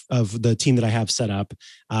 because of the team that I have set up,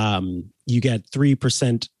 you get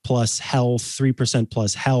 3% plus health, 3%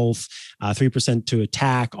 plus health, 3% to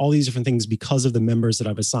attack, all these different things because of the members that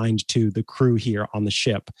I've assigned to the crew here on the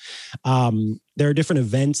ship. There are different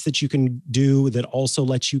events that you can do that also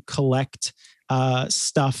let you collect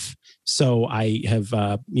stuff. So I have,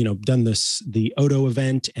 done the Odo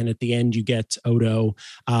event, and at the end you get Odo.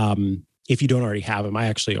 If you don't already have him, I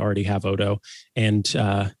actually already have Odo. And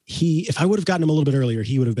if I would have gotten him a little bit earlier,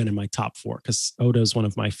 he would have been in my top 4, because Odo is one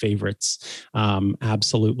of my favorites.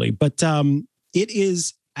 Absolutely. But it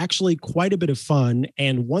is actually quite a bit of fun.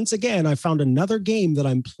 And once again, I found another game that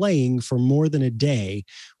I'm playing for more than a day,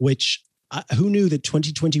 which who knew that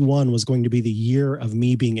 2021 was going to be the year of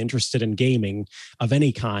me being interested in gaming of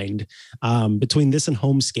any kind? Between this and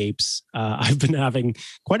Homescapes, I've been having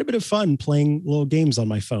quite a bit of fun playing little games on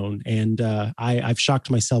my phone, and I've shocked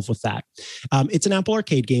myself with that. It's an Apple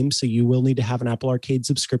Arcade game, so you will need to have an Apple Arcade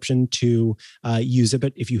subscription to use it.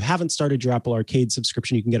 But if you haven't started your Apple Arcade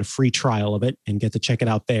subscription, you can get a free trial of it and get to check it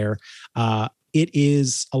out there. It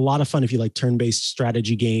is a lot of fun if you like turn-based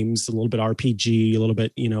strategy games, a little bit RPG, a little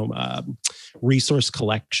bit, resource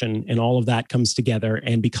collection, and all of that comes together.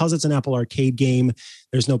 And because it's an Apple Arcade game,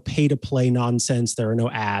 there's no pay-to-play nonsense. There are no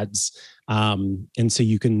ads. And so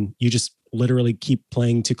you just literally keep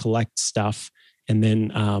playing to collect stuff. And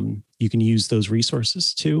then you can use those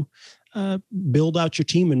resources to build out your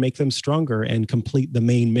team and make them stronger and complete the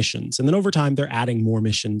main missions. And then over time, they're adding more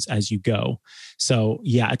missions as you go. So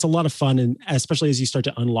yeah, it's a lot of fun. And especially as you start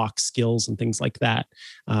to unlock skills and things like that,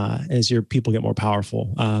 as your people get more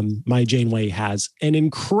powerful. My Janeway has an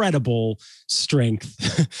incredible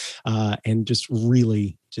strength and just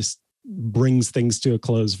really just brings things to a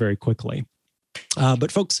close very quickly.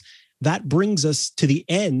 But folks, that brings us to the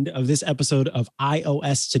end of this episode of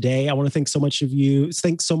iOS Today. I want to thank so much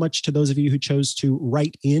to those of you who chose to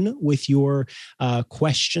write in with your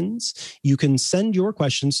questions. You can send your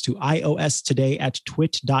questions to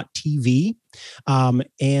iostoday@twit.tv.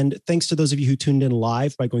 And thanks to those of you who tuned in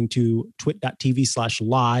live by going to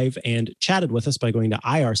twit.tv/live and chatted with us by going to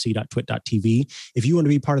irc.twit.tv. If you want to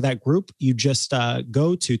be part of that group, you just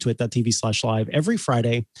go to twit.tv/live every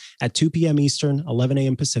Friday at 2 p.m. Eastern, 11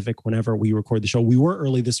 a.m. Pacific, whenever we record the show. We were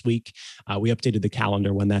early this week. We updated the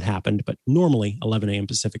calendar when that happened, but normally 11 a.m.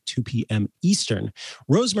 Pacific, 2 p.m. Eastern.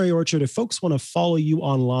 Rosemary Orchard, if folks want to follow you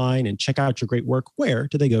online and check out your great work, where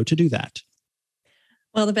do they go to do that?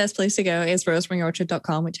 Well, the best place to go is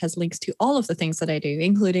rosemaryorchard.com, which has links to all of the things that I do,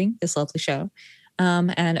 including this lovely show.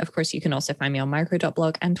 And of course, you can also find me on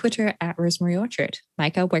micro.blog and Twitter at Rosemary Orchard.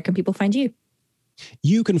 Mikah, where can people find you?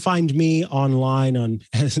 You can find me online on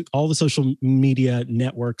all the social media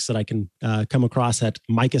networks that I can come across at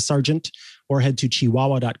Mikah Sargent, or head to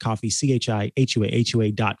chihuahua.coffee,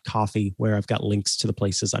 CHIHUAHUA.coffee, where I've got links to the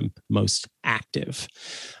places I'm most active.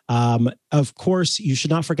 Of course, you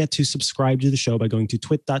should not forget to subscribe to the show by going to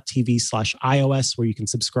twit.tv/iOS, where you can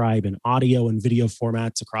subscribe in audio and video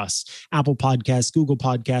formats across Apple Podcasts, Google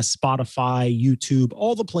Podcasts, Spotify, YouTube,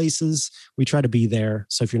 all the places. We try to be there.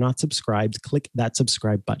 So if you're not subscribed, click that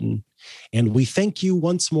subscribe button. And we thank you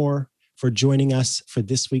once more for joining us for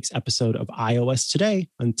this week's episode of iOS Today.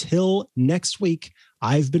 Until next week,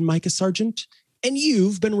 I've been Mikah Sargent, and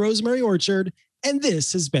you've been Rosemary Orchard, and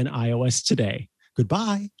this has been iOS Today.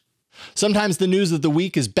 Goodbye. Sometimes the news of the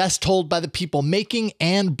week is best told by the people making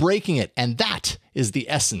and breaking it, and that is the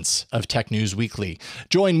essence of Tech News Weekly.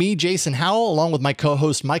 Join me, Jason Howell, along with my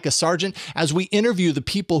co-host Mikah Sargent, as we interview the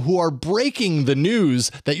people who are breaking the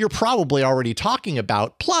news that you're probably already talking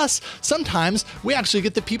about. Plus, sometimes we actually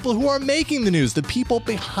get the people who are making the news, the people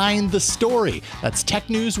behind the story. That's Tech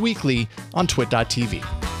News Weekly on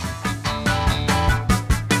twit.tv.